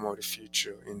of the trauma of the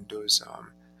future in those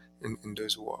in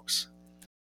those works.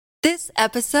 This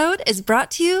episode is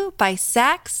brought to you by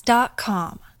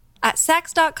Sax.com. At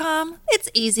Sax.com,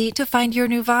 it's easy to find your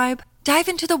new vibe. Dive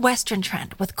into the Western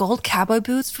trend with gold cowboy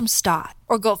boots from Stott,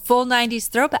 or go full 90s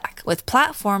throwback with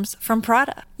platforms from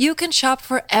Prada. You can shop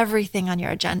for everything on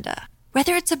your agenda.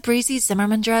 Whether it's a breezy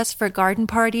Zimmermann dress for a garden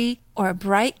party or a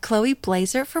bright Chloe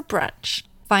blazer for brunch,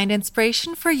 find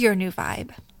inspiration for your new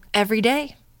vibe every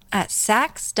day at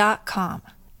Sax.com.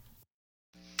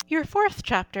 Your fourth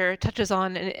chapter touches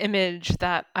on an image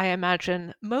that I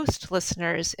imagine most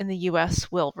listeners in the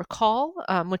U.S. will recall,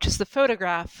 which is the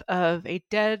photograph of a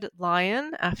dead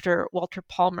lion after Walter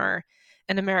Palmer,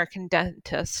 an American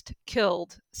dentist,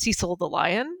 killed Cecil the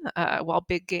lion while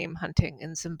big game hunting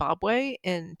in Zimbabwe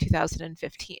in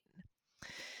 2015.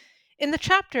 In the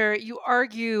chapter, you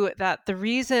argue that the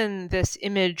reason this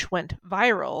image went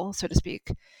viral, so to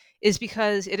speak, is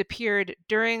because it appeared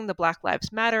during the Black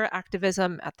Lives Matter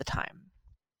activism at the time.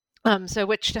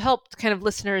 Which to help kind of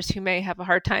listeners who may have a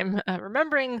hard time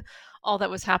remembering all that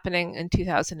was happening in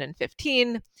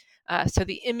 2015, so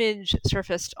the image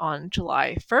surfaced on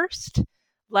July 1st,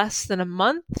 less than a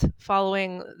month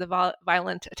following the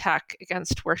violent attack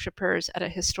against worshipers at a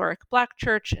historic Black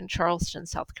church in Charleston,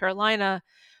 South Carolina,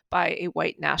 by a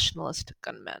white nationalist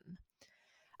gunman.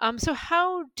 So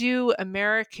how do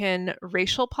American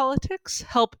racial politics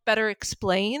help better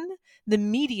explain the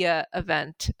media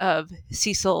event of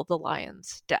Cecil the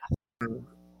lion's death?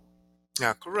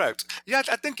 Yeah, correct. Yeah,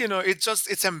 I think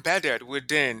it's embedded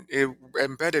within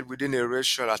a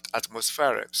racial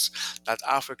atmospherics that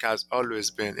Africa has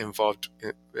always been involved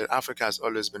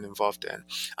in.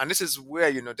 And this is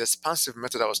where the expansive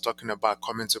method I was talking about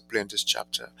come into play in this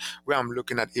chapter, where I'm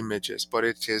looking at images, but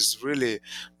it's history,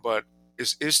 the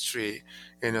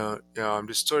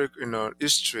historic,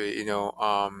 history,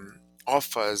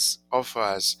 offers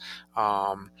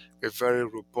a very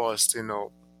robust,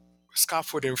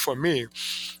 scaffolding for me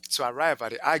to arrive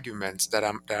at the arguments that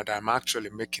I'm actually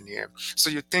making here. So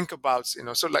you think about,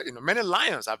 many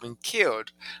lions have been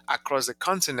killed across the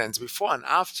continent before and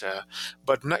after,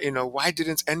 but not, why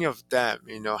didn't any of them,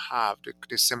 have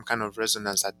the same kind of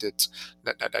resonance that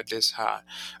this had?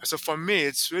 So for me,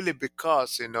 it's really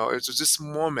because, it's this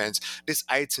moment, this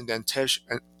heightened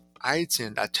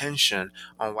attention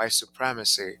on white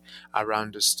supremacy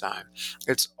around this time.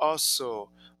 It's also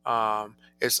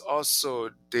It's also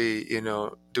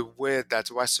the way that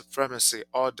white supremacy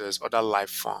orders other life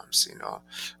forms,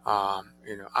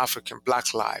 African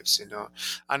black lives,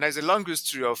 and there's a long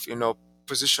history of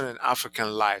positioning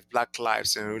African life, black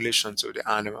lives in relation to the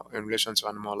animal, in relation to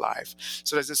animal life.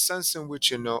 So there's a sense in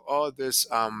which all this.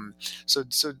 So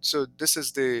this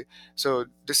is the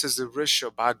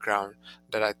racial background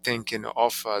that I think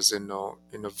offers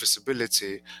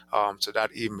visibility to that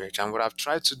image. And what I've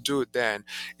tried to do then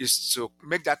is to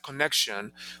make that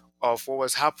connection of what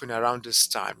was happening around this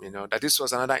time, that this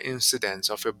was another incident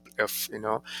of a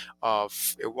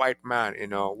white man,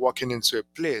 walking into a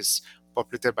place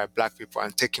populated by black people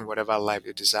and taking whatever life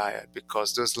they desired,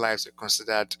 because those lives are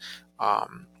considered,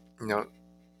 you know,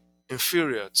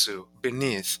 inferior to,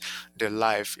 beneath the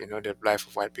life, the life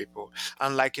of white people.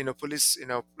 And like, police,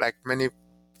 like many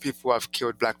people have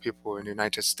killed black people in the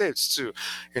United States too.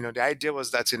 The idea was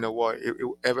that,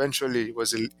 eventually it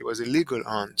was a legal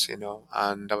hunt,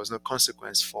 and there was no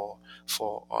consequence for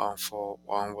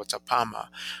Walter Palmer.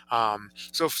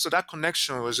 So that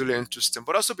connection was really interesting,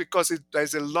 but also because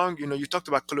there's a long, you talked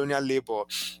about colonial labor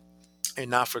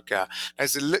in Africa.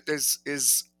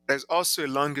 There's also a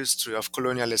long history of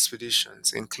colonial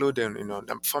expeditions, including,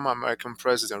 the former American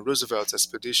President Roosevelt's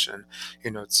expedition,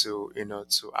 to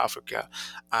Africa,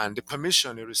 and the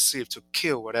permission he received to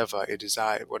kill whatever he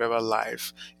desired, whatever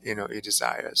life, he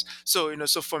desires. So,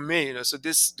 so for me, so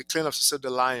the claim of Cecil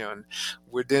the Lion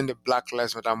within the Black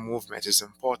Lives Matter movement is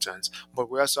important, but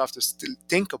we also have to still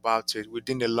think about it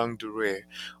within the long durée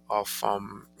of,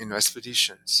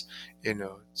 expeditions,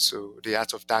 to the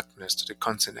Heart of Darkness, to the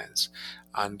continent,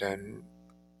 and then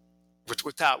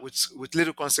with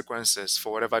little consequences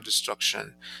for whatever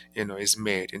destruction, is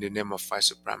made in the name of white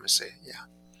supremacy. Yeah.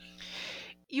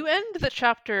 You end the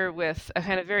chapter with a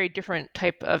kind of very different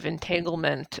type of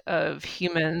entanglement of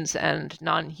humans and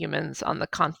non-humans on the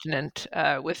continent,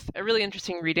 with a really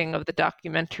interesting reading of the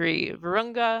documentary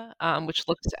Virunga, which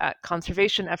looks at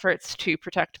conservation efforts to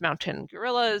protect mountain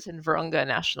gorillas in Virunga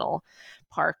National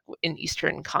Park in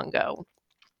eastern Congo.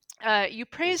 You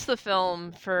praise the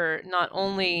film for not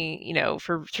only,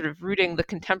 for sort of rooting the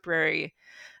contemporary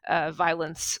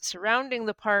violence surrounding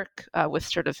the park with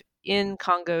sort of in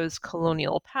Congo's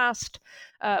colonial past,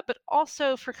 but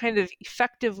also for kind of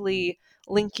effectively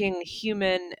linking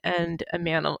human and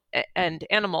animal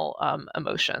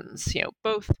emotions,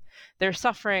 both their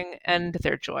suffering and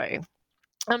their joy.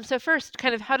 So first,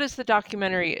 kind of how does the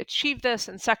documentary achieve this?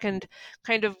 And second,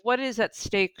 kind of what is at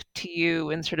stake to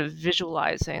you in sort of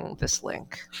visualizing this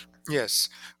link? Yes.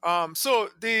 So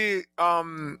the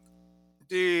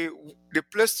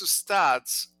place to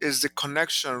start is the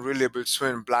connection really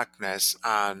between blackness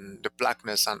and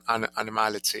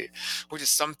animality, which is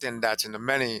something that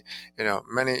many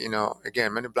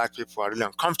black people are really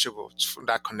uncomfortable with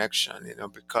that connection,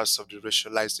 because of the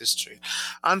racialized history.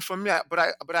 And for me,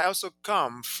 but I also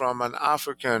come from an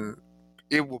African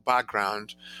Igbo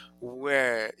background,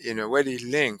 where the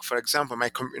link, for example, in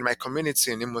my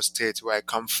community in Imo State, where I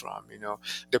come from,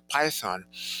 the python,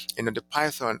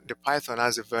 the python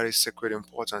has a very sacred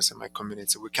importance in my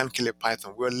community. We can't kill a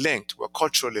python. We're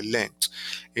culturally linked,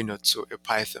 to a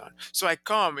python. So I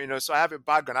come, so I have a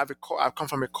background. I come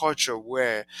from a culture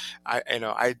where I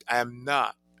am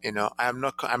not, I'm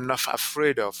not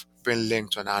afraid of being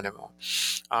linked to an animal.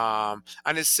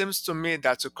 And it seems to me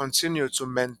that to continue to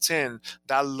maintain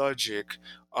that logic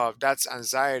of that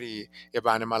anxiety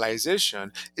about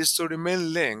animalization is to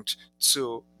remain linked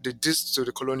to the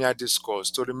colonial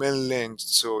discourse, to remain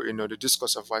linked to the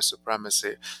discourse of white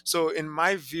supremacy. So in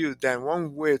my view, then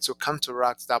one way to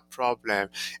counteract that problem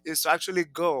is to actually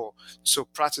go to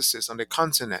practices on the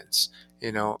continents.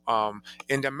 In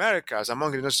the Americas,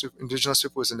 among indigenous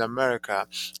peoples in America,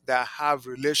 that have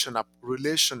relational,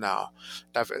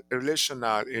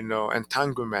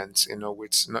 entanglements,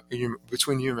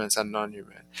 between humans and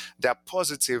non-human. There are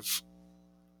positive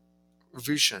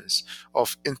visions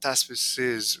of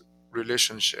interspecies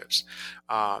relationships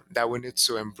that we need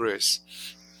to embrace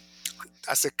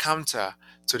as a counter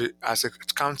to the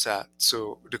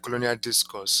colonial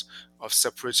discourse of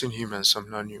separating humans from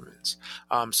non-humans.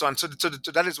 So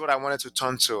that is what I wanted to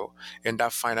turn to in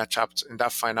that final chapter, in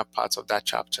that final part of that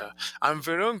chapter. And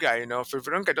Virunga,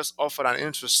 Virunga just offered an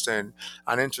interesting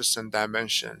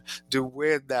dimension. The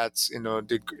way that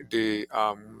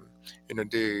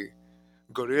the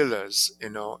gorillas,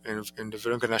 in the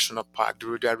Virunga National Park,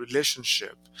 their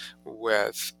relationship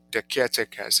with the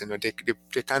caretakers,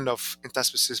 the kind of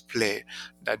interspecies play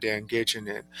that they're engaging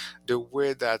in, the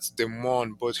way that they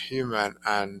mourn both human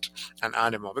and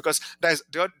animal, because there is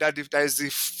the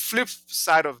flip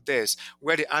side of this,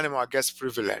 where the animal gets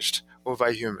privileged over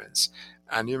humans,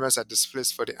 and humans are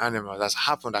displaced for the animal. That's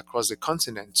happened across the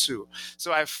continent too.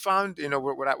 So I found,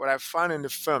 what I found in the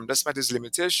film, despite its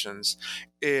limitations,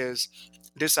 is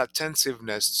this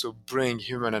attentiveness to bring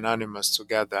human and animals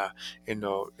together.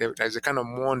 There's a kind of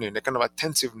mourning, a kind of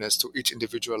attentiveness to each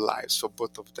individual lives for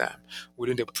both of them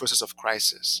within the process of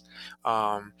crisis.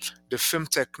 The film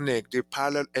technique, the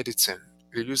parallel editing,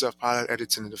 the use of parallel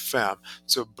editing in the film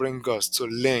to bring us to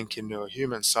link,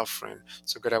 human suffering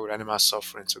together with animal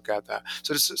suffering together.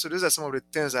 So these are some of the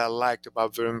things I liked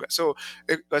about Virunga. So,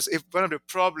 because if one of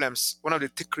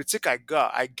the critique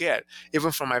I get,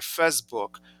 even from my first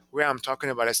book, where I'm talking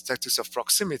about aesthetics of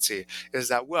proximity, is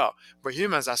that, well, but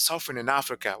humans are suffering in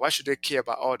Africa. Why should they care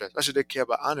about others? Why should they care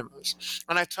about animals?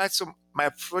 And my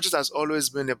project has always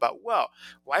been about, well,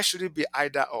 why should it be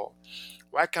either or?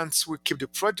 Why can't we keep the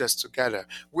projects together?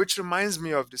 Which reminds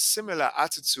me of the similar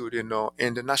attitude, in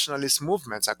the nationalist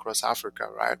movements across Africa,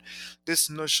 right? This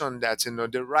notion that,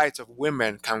 the right of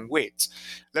women can wait.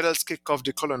 Let us kick off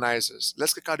the colonizers.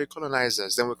 Let's kick out the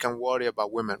colonizers, then we can worry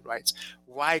about women's rights.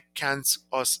 Why can't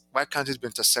it be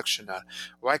intersectional?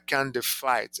 Why can't the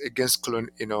fight against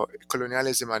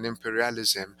colonialism and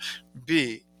imperialism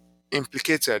be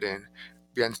implicated in,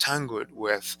 be entangled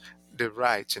with the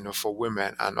right, for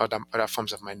women and other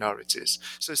forms of minorities?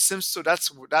 So it seems, so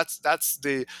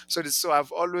so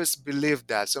I've always believed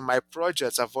that. So my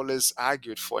projects I've always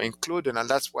argued for including, and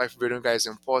that's why Virunga is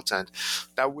important,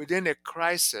 that within a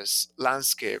crisis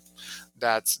landscape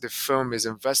that the film is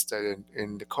invested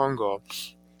in the Congo,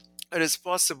 it is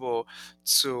possible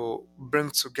to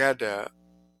bring together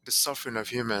the suffering of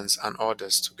humans and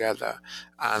others together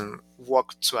and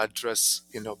work to address,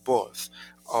 both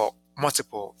or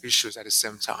multiple issues at the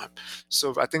same time.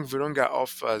 So I think Virunga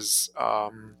offers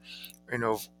a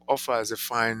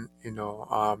fine,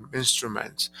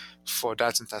 instrument for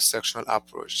that intersectional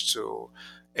approach to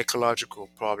ecological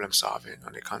problem solving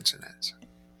on the continent.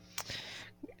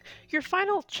 Your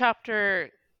final chapter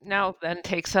now then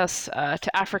takes us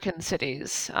to African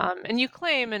cities. And you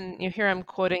claim, and here I'm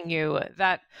quoting you,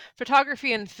 that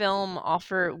photography and film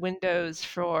offer windows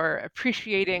for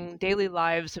appreciating daily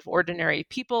lives of ordinary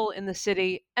people in the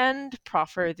city and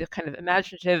proffer the kind of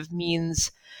imaginative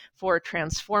means for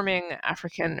transforming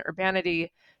African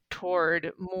urbanity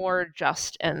toward more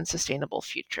just and sustainable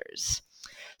futures.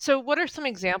 So what are some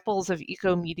examples of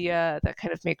eco-media that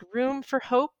kind of make room for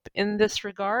hope in this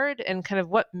regard, and kind of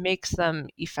what makes them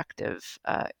effective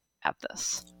at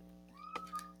this?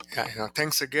 Yeah,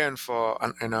 thanks again for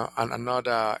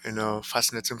another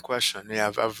fascinating question.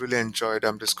 Yeah, I've really enjoyed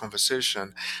this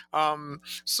conversation.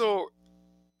 So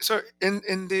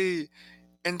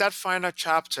in that final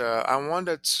chapter, I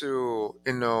wanted to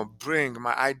bring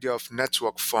my idea of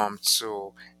network form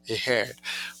to a head,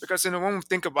 because when we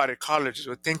think about ecology,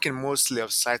 we're thinking mostly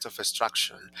of site of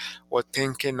extraction. We're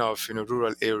thinking of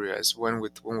rural areas when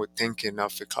we're thinking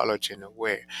of ecology in a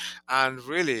way, and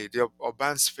really the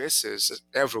urban spaces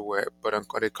everywhere, but on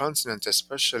the continent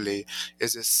especially,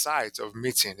 is a site of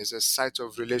meeting, is a site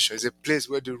of relation, is a place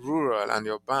where the rural and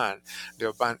the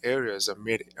urban areas are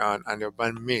made and the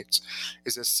urban meet.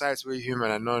 It's a site where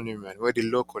human and non-human, where the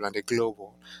local and the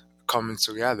global coming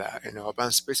together.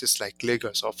 Urban spaces like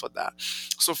Lagos offer that.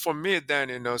 So for me, then,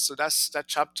 so that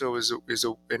chapter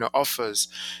offers,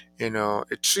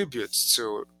 a tribute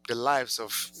to the lives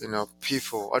of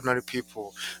people, ordinary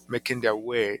people, making their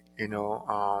way,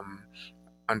 on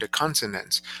the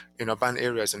continent, in urban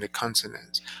areas on the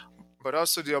continent, but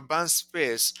also the urban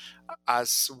space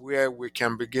as where we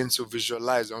can begin to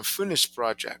visualize unfinished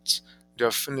projects. The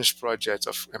finished project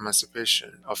of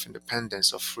emancipation, of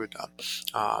independence, of freedom.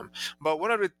 But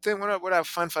one of the things, what I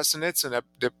find fascinating,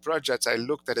 the projects I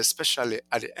looked at, especially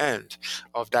at the end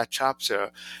of that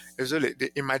chapter, is really the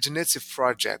imaginative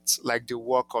projects, like the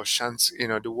work of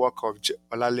the work of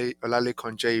Olale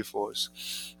Konje-Ifo's,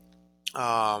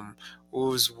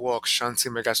 whose work Shanti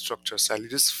Megastructures, like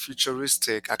this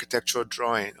futuristic architectural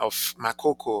drawing of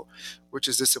Makoko, which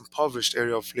is this impoverished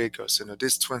area of Lagos,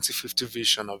 this 2050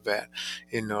 vision of it,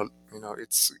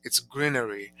 it's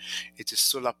greenery, it is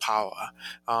solar power.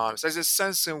 So there's a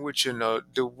sense in which,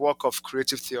 the work of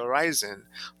creative theorizing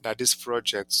that these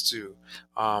projects do,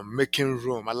 making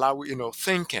room,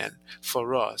 thinking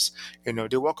for us,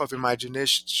 the work of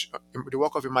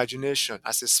imagination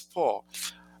as a spur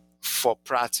for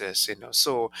practice,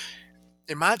 So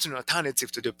imagine an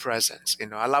alternative to the present,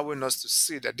 allowing us to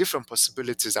see the different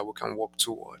possibilities that we can work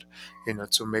toward,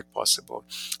 to make possible.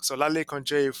 So Lale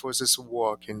Konjeifo's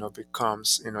work,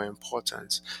 becomes,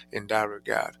 important in that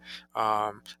regard.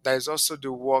 There is also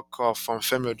the work of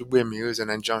Femi Odugbemi, who is an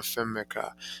Nigerian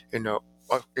filmmaker,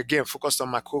 again focused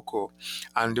on Makoko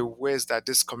and the ways that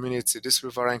this community, this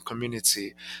riverine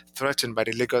community, threatened by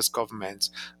the Lagos government,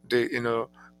 the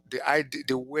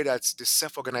way that the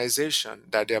self-organization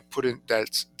that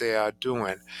they are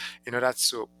doing in order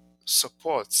to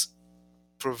support,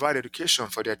 provide education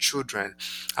for their children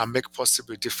and make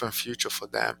possible a different future for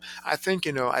them. I think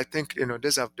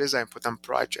these are important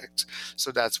projects,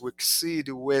 so that we see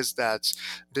the ways that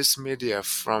this media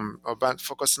from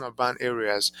focusing on urban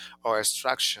areas or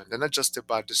extraction, they're not just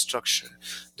about destruction.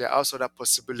 There are also other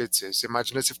possibilities,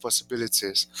 imaginative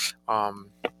possibilities,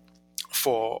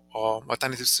 for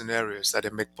alternative scenarios that they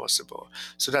make possible.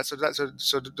 So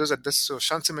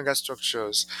Shanti mega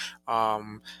structures,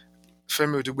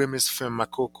 Femi Odugbemi's film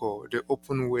Makoko, they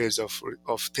open ways of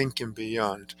thinking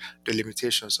beyond the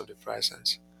limitations of the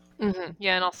present. Mm-hmm.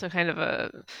 Yeah, and also kind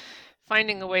of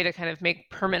finding a way to kind of make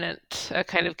permanent a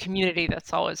kind of community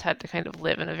that's always had to kind of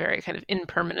live in a very kind of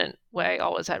impermanent way,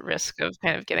 always at risk of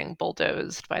kind of getting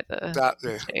bulldozed by the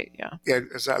state. Yeah,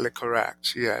 exactly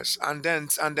correct. Yes, and then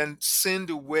seeing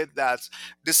the way that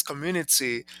this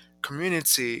community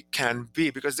can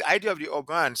be, because the idea of the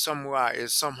urban somewhere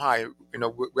is somehow,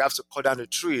 we have to cut down the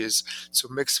trees to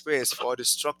make space for all the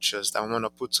structures that we want to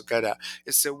put together.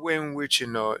 It's a way in which,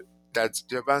 that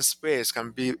the urban space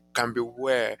can be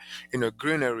where,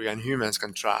 greenery and humans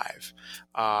can thrive,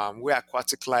 where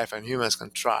aquatic life and humans can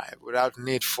thrive without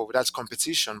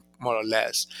competition, more or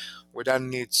less, without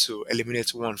need to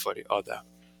eliminate one for the other.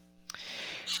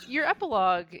 Your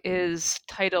epilogue is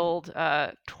titled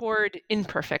Toward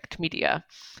Imperfect Media.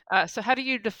 So how do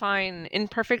you define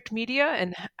imperfect media,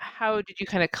 and how did you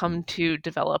kind of come to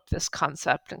develop this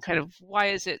concept, and kind of why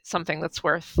is it something that's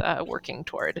worth working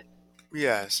toward?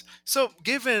 Yes. So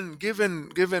given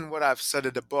what I've said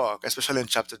in the book, especially in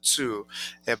chapter 2,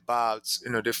 about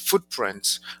the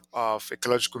footprint of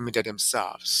ecological media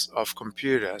themselves, of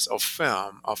computers, of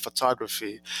film, of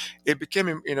photography, it became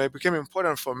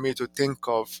important for me to think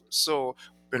of, so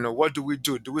what do we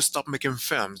do? Do we stop making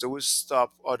films? Do we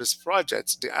stop all these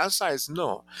projects? The answer is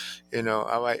no.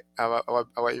 Our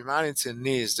humanity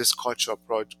needs this cultural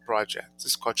project,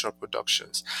 this cultural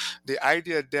productions. The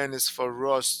idea then is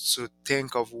for us to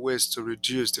think of ways to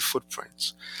reduce the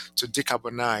footprint, to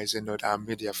decarbonize, our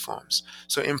media forms.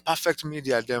 So imperfect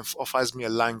media then offers me a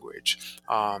language,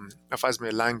 to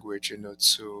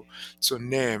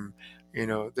name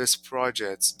these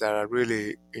projects that are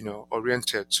really,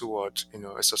 oriented toward,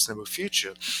 a sustainable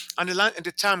future. And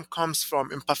the term comes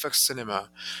from imperfect cinema,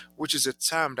 which is a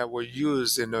term that was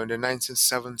used, in the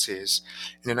 1970s,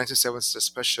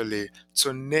 especially,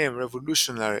 to name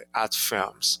revolutionary art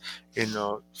films,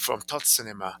 from thought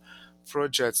cinema,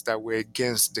 projects that were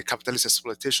against the capitalist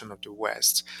exploitation of the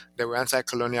West. They were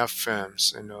anti-colonial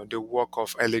films. The work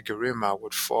of Elie Gerima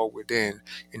would fall within,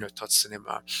 thought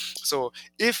cinema. So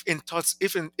if in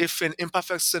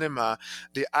imperfect cinema,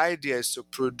 the idea is to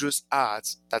produce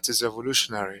art that is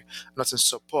revolutionary, not in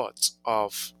support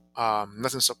of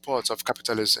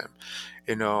capitalism,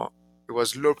 it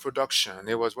was low production.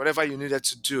 It was whatever you needed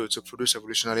to do to produce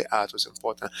revolutionary art was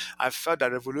important. I felt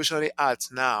that revolutionary art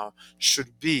now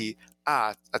should be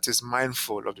art that is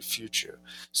mindful of the future.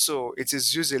 So it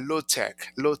is using low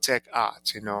tech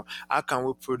art. How can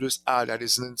we produce art that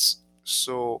isn't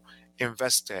so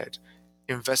invested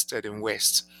in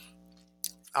waste?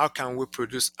 How can we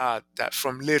produce art that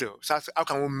from little? So how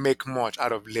can we make much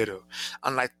out of little?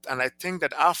 And I think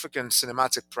that African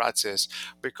cinematic practice,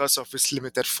 because of its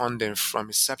limited funding from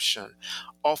inception,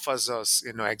 offers us,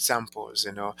 examples,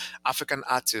 African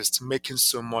artists making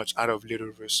so much out of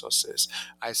little resources.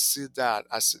 I see that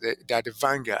as they are the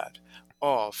vanguard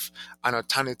of an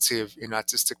alternative in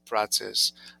artistic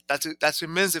practice that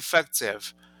remains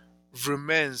effective,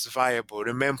 remains viable,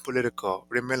 remain political,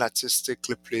 remain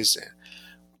artistically pleasing.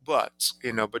 But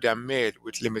they are made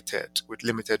with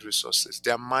limited resources. They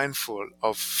are mindful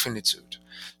of finitude.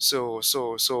 So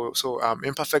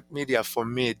imperfect media for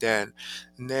me then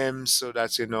names, so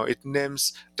that it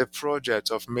names the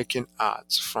project of making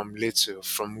art from little,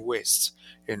 from waste,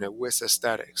 waste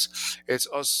aesthetics. It's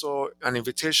also an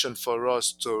invitation for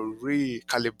us to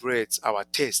recalibrate our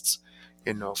tastes,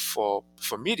 for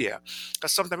media.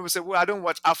 Because sometimes people say, well, I don't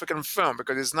watch African film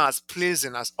because it's not as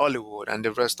pleasing as Hollywood and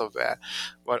the rest of it.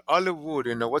 But Hollywood,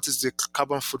 what is the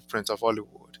carbon footprint of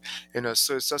Hollywood?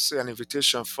 So it's also an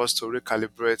invitation for us to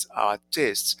recalibrate our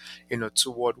tastes,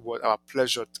 toward what our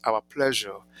pleasure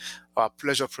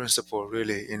principle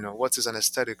really, what is an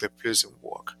aesthetically pleasing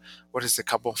work? What is the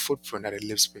carbon footprint that it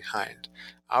leaves behind?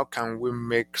 How can we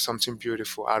make something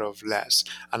beautiful out of less?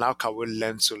 And how can we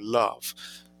learn to love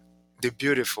the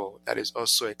beautiful that is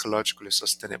also ecologically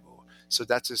sustainable? So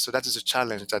that is a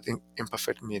challenge that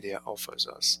imperfect media offers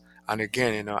us. And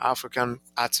again, African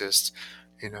artists,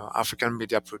 African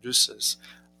media producers,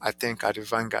 I think are the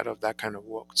vanguard of that kind of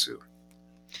work too.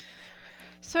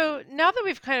 So now that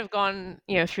we've kind of gone,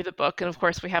 through the book, and of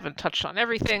course we haven't touched on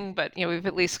everything, but we've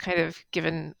at least kind of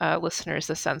given listeners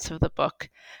a sense of the book.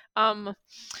 I'd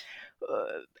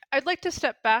like to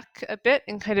step back a bit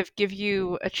and kind of give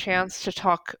you a chance to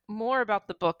talk more about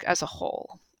the book as a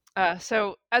whole.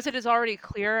 So, as it is already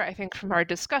clear, I think from our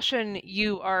discussion,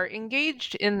 you are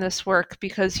engaged in this work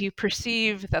because you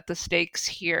perceive that the stakes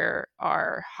here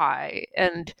are high,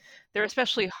 and they're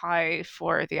especially high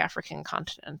for the African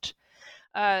continent.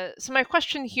 So my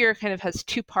question here kind of has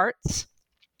two parts.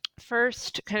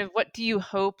 First, kind of what do you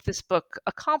hope this book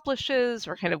accomplishes,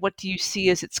 or kind of what do you see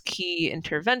as its key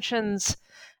interventions?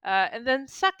 And then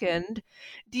second,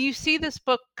 do you see this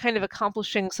book kind of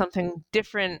accomplishing something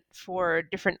different for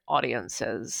different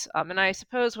audiences? And I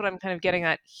suppose what I'm kind of getting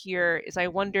at here is I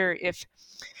wonder if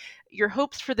your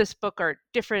hopes for this book are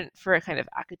different for a kind of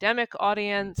academic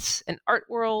audience, an art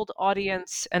world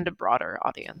audience, and a broader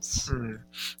audience.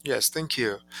 Yes, thank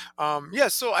you.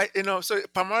 So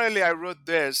primarily I wrote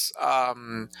this as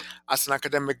an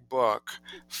academic book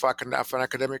for an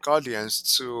academic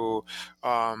audience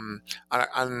and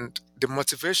the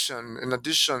motivation, in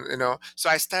addition, so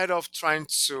I started off trying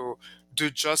to do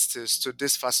justice to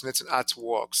these fascinating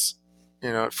artworks,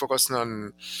 focusing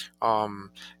on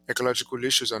ecological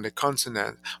issues on the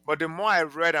continent. But the more I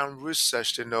read and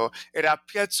researched, it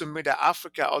appeared to me that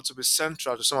Africa ought to be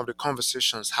central to some of the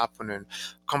conversations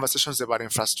about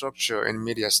infrastructure in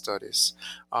media studies,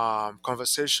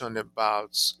 conversation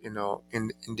about, in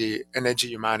the energy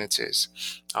humanities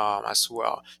as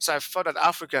well. So I thought that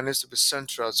Africa needs to be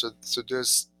central to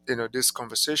this, these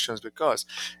conversations, because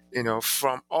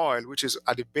from oil, which is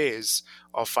at the base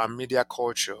of our media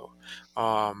culture,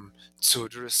 to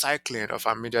the recycling of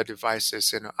our media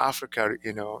devices, Africa,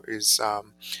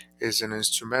 is an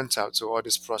instrumental to all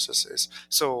these processes.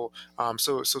 So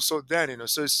then,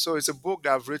 so it's a book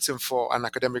that I've written for an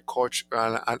academic culture,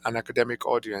 an academic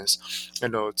audience,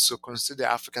 to consider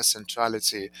Africa's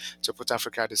centrality, to put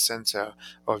Africa at the center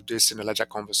of this, larger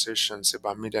conversations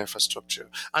about media infrastructure,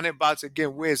 and about,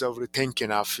 again, ways of rethinking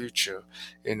our future,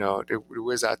 the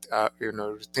ways that,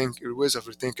 ways of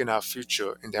rethinking our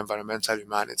future in the environmental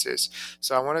humanities.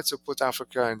 So I wanted to put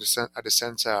Africa at the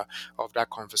center of that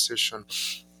conversation.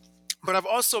 But I've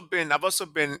also been,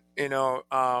 so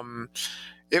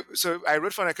I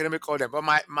wrote for an academic audience, but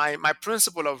my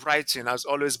principle of writing has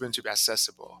always been to be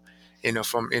accessible.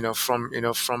 From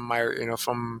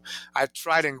I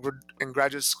tried in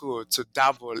graduate school to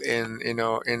dabble in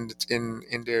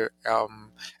the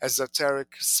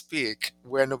esoteric speak,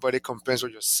 where nobody comprehends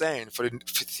what you're saying, for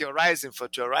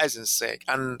theorizing's sake,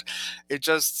 and it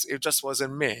just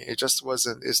wasn't me.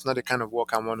 It's not the kind of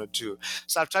work I want to do.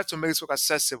 So I've tried to make this work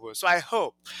accessible. So I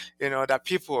hope that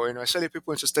people, especially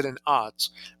people interested in art,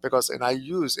 because I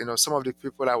use some of the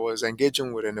people I was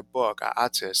engaging with in the book are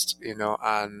artists, and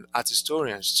art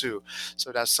historians too,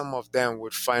 so that some of them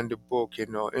would find the book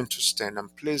interesting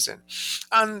and pleasing,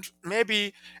 and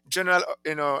maybe general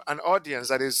an audience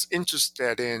that is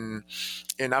interested in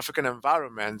African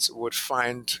environment would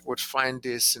find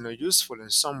this useful in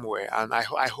some way. And I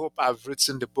hope I've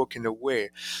written the book in a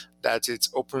way that it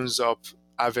opens up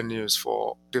avenues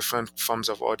for different forms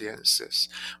of audiences.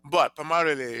 But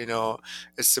primarily,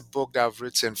 it's a book that I've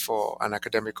written for an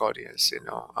academic audience,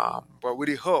 but with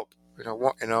the hope,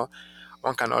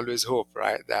 one can always hope,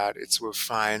 right, that it will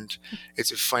find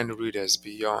readers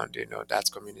beyond,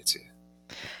 that community.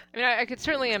 I mean, I could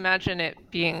certainly imagine it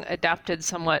being adapted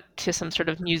somewhat to some sort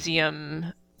of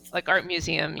museum, like art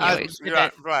museum,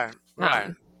 exhibit. Right.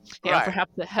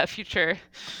 Perhaps a future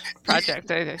project.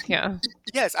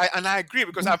 Yes, I agree,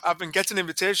 because I've been getting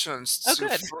invitations.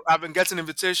 I've been getting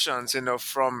invitations,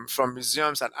 from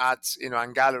museums and arts,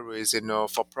 and galleries,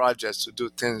 for projects to do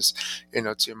things,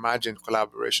 to imagine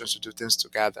collaborations, to do things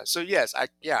together. So yes, I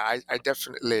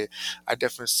definitely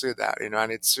see that,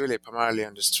 and it's really primarily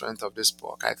on the strength of this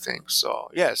book, I think. So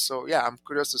yes, I'm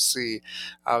curious to see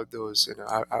how those,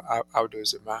 how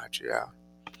those emerge. Yeah.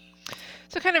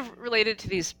 So kind of related to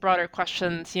these broader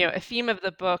questions, a theme of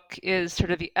the book is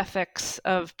sort of the ethics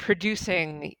of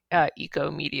producing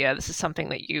eco-media. This is something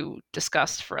that you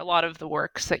discussed for a lot of the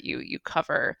works that you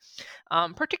cover,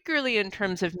 particularly in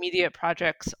terms of media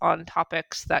projects on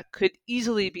topics that could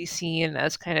easily be seen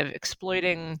as kind of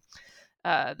exploiting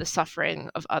the suffering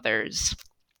of others.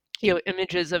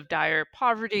 Images of dire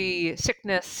poverty,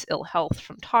 sickness, ill health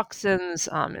from toxins,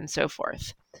 and so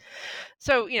forth.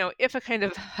 So, if a kind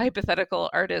of hypothetical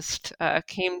artist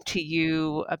came to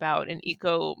you about an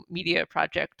eco media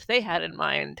project they had in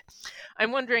mind,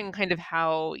 I'm wondering kind of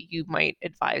how you might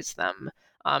advise them.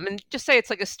 And just say it's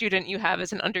like a student you have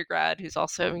as an undergrad who's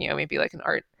also, maybe like an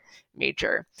art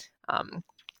major.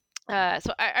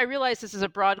 So I realize this is a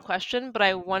broad question, but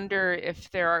I wonder if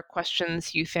there are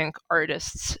questions you think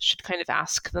artists should kind of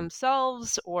ask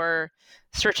themselves, or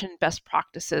certain best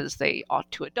practices they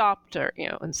ought to adopt, or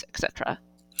etc.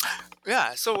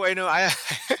 Yeah, so I,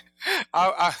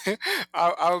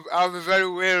 I'll be very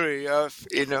wary of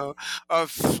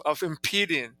of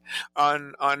impeding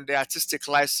on the artistic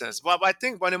license. But I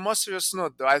think, on a more serious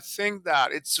note, though, I think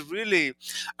that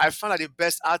I found that the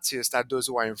best artists are those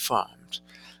who are informed.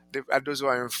 Those who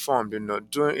are informed,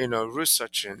 doing,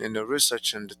 researching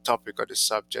the topic or the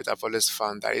subject. I've always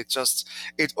found that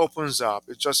it opens up.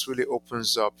 It just really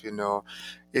opens up,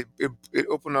 it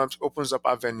opens up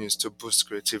avenues to boost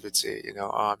creativity,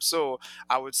 So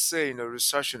I would say,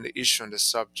 researching the issue and the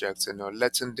subject,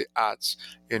 letting the arts,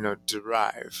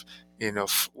 derive,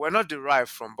 well, not derive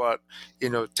from, but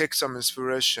take some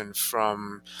inspiration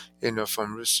from,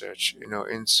 from research,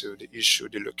 into the issue,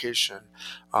 the location.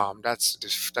 That's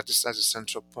the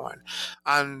central point,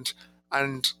 and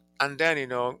and then,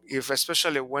 if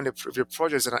especially when if the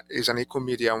project is an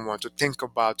eco-media one, to think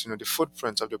about, the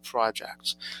footprint of the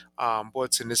project,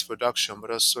 both in its production but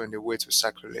also in the way to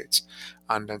circulate,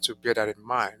 and then to bear that in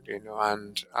mind, and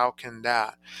how can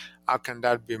that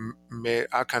be made?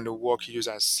 How can the work use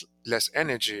as less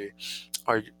energy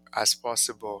or as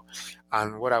possible,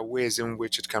 and what are ways in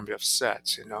which it can be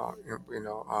offset, at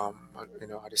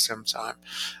the same time,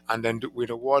 and then with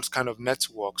the world's kind of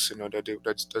networks,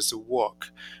 that does the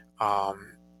work,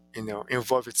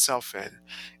 involve itself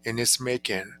in its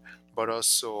making, but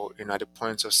also, at the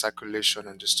points of circulation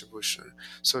and distribution.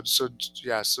 Those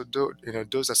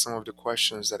are some of the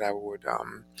questions that I would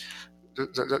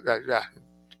yeah,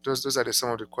 those are some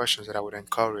of the questions that I would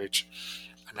encourage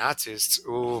an artist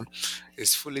who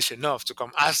is foolish enough to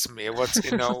come ask me what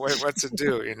what to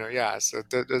do. So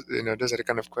those are the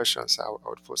kind of questions I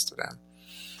would pose to them.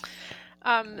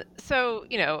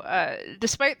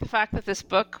 Despite the fact that this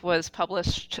book was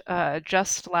published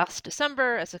just last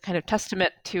December as a kind of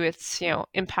testament to its,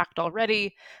 impact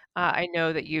already, I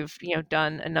know that you've,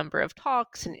 done a number of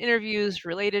talks and interviews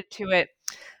related to it.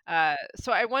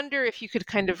 So I wonder if you could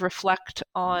kind of reflect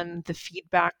on the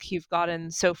feedback you've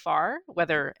gotten so far,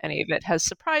 whether any of it has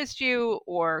surprised you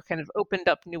or kind of opened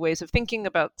up new ways of thinking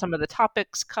about some of the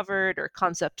topics covered or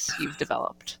concepts you've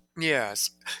developed.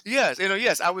 Yes, yes.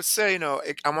 I would say,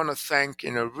 I want to thank,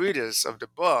 readers of the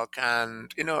book,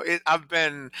 and I've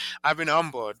been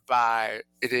humbled by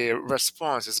the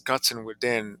response it's gotten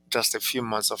within just a few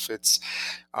months of its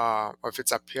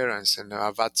appearance.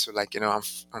 I've had to,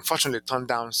 unfortunately, turn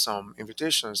down some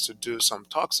invitations to do some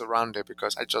talks around it,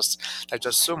 because there's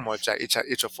just so much that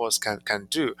each of us can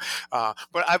do.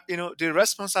 But the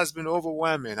response has been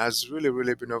overwhelming. Has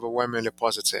really been overwhelmingly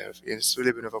positive. It's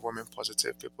really been overwhelmingly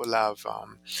positive. People have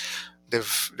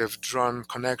they've drawn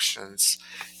connections,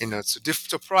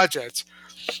 to projects,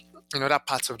 that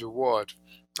part of the world.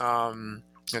 I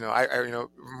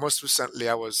most recently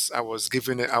I was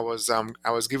giving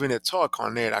a talk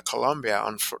on it at Columbia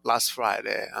on last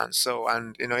Friday,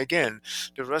 and again,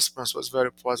 the response was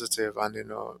very positive, and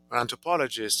an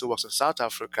anthropologist who works in South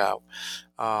Africa,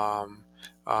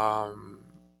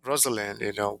 Rosalind,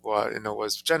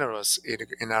 was generous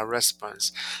in her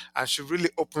response, and she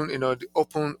really opened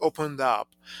up,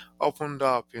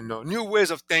 new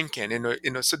ways of thinking,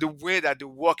 so the way that the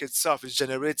work itself is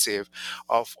generative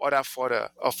of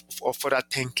further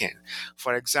thinking.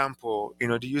 For example,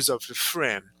 the use of the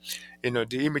frame,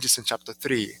 the images in chapter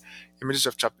 3. Images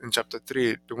in chapter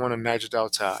 3, the one on Niger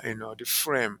Delta, the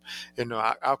frame,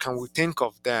 how can we think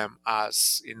of them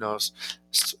as,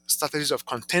 strategies of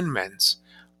containment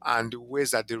and the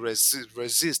ways that they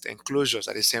resist enclosures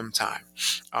at the same time.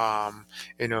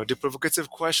 The provocative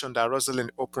question that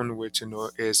Rosalind opened with,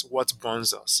 is what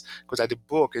burns us? Because the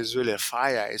book is really a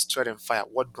fire, it's treading fire.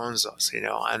 What burns us?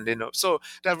 So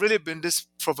there have really been these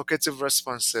provocative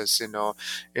responses,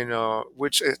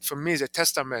 which for me is a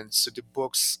testament to the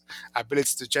book's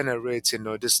ability to generate,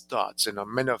 these thoughts,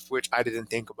 many of which I didn't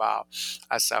think about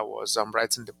as I was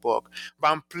writing the book.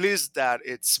 But I'm pleased that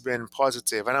it's been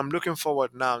positive, and I'm looking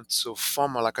forward now to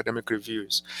formal academic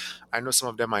reviews. I know some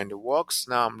of them are in the works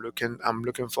now. I'm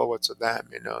looking forward to them,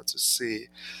 to see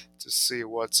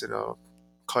what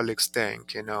colleagues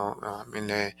think, in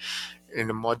a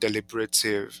more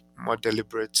deliberative,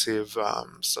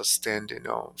 sustained,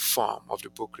 form of the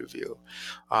book review.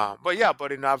 But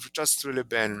I've just really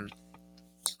been,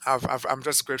 I'm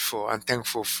just grateful and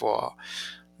thankful for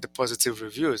the positive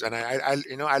reviews, and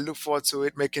I look forward to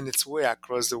it making its way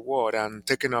across the world and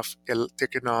taking on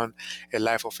a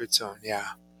life of its own. Yeah.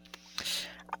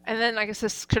 And then I guess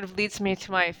this kind of leads me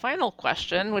to my final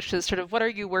question, which is sort of what are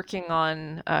you working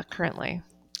on currently?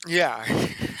 Yeah.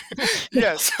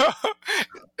 Yes.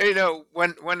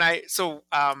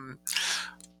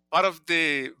 Part of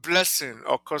the blessing,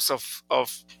 of course, of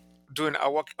doing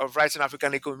a work of writing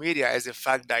African eco-media is the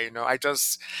fact that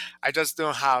I just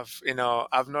don't have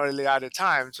I've not really had the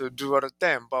time to do other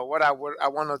things. But what I'd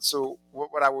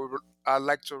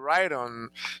like to write on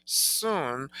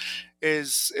soon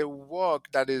is a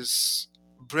work that is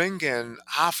bringing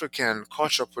African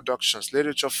cultural productions,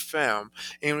 literature, film,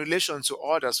 in relation to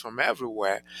others from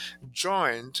everywhere,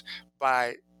 joined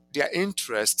by their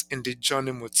interest in the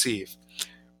journey motif,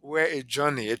 where a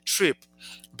trip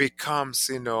becomes,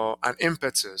 an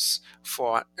impetus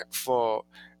for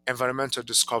environmental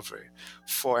discovery,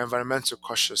 for environmental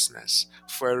consciousness,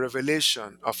 for a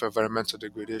revelation of environmental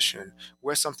degradation,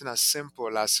 where something as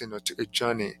simple as, a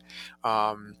journey,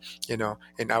 and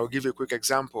I will give you a quick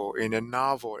example. In a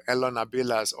novel, Elon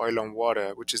Abila's Oil and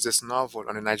Water, which is this novel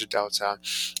on the Niger Delta,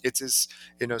 it is,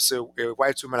 so a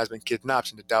white woman has been kidnapped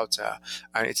in the Delta,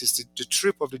 and it is the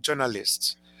trip of the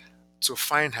journalist to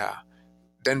find her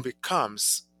then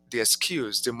becomes the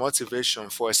excuse, the motivation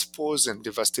for exposing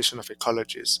devastation of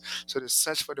ecologies. So the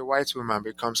search for the white woman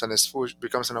becomes an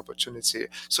opportunity.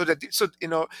 It's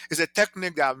a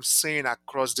technique that I'm seeing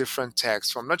across different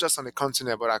texts, from not just on the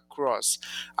continent but across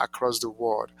the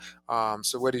world.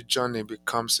 So where the journey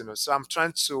becomes, so I'm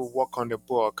trying to work on the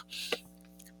book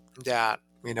that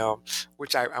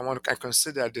which I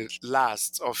consider the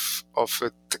last of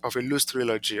a loose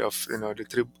trilogy of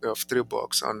the three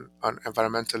books on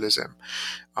environmentalism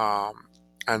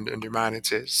and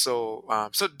humanities. So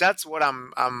that's what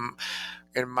I'm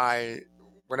in my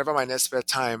whenever my next spare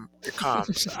time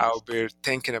comes, I'll be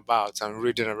thinking about and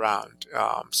reading around.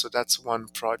 So that's one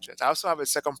project. I also have a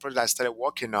second project I started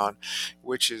working on,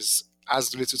 which is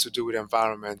has little to do with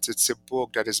environment. It's a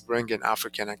book that is bringing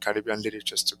African and Caribbean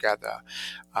literatures together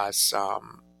as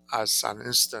an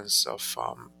instance of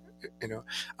an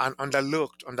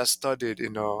underlooked, understudied,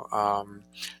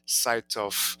 site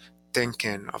of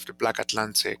thinking of the Black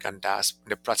Atlantic and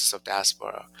the practice of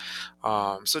diaspora.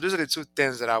 So those are the two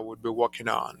things that I would be working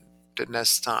on the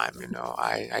next time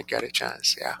I get a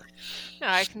chance. Yeah.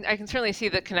 I can certainly see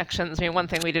the connections. I mean, one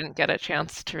thing we didn't get a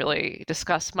chance to really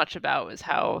discuss much about was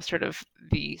how sort of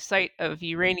the site of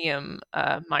uranium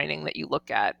mining that you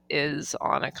look at is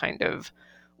on a kind of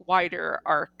wider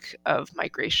arc of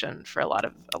migration for a lot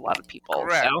of people.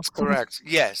 Correct.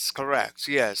 Yes.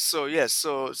 So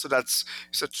that's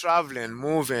traveling,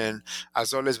 moving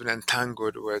has always been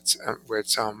entangled with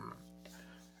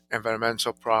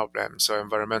environmental problems or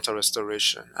environmental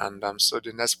restoration, and so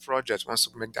the next project wants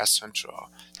to make that central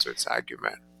to its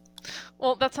argument.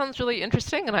 Well, that sounds really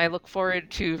interesting, and I look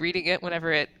forward to reading it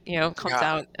whenever it comes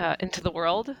out into the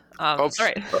world.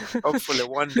 Hopefully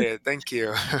one day. Thank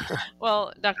you.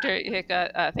 Well, Dr.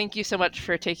 Ihika, thank you so much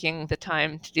for taking the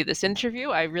time to do this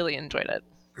interview. I really enjoyed it.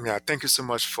 Yeah, thank you so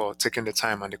much for taking the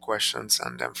time and the questions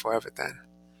and for everything.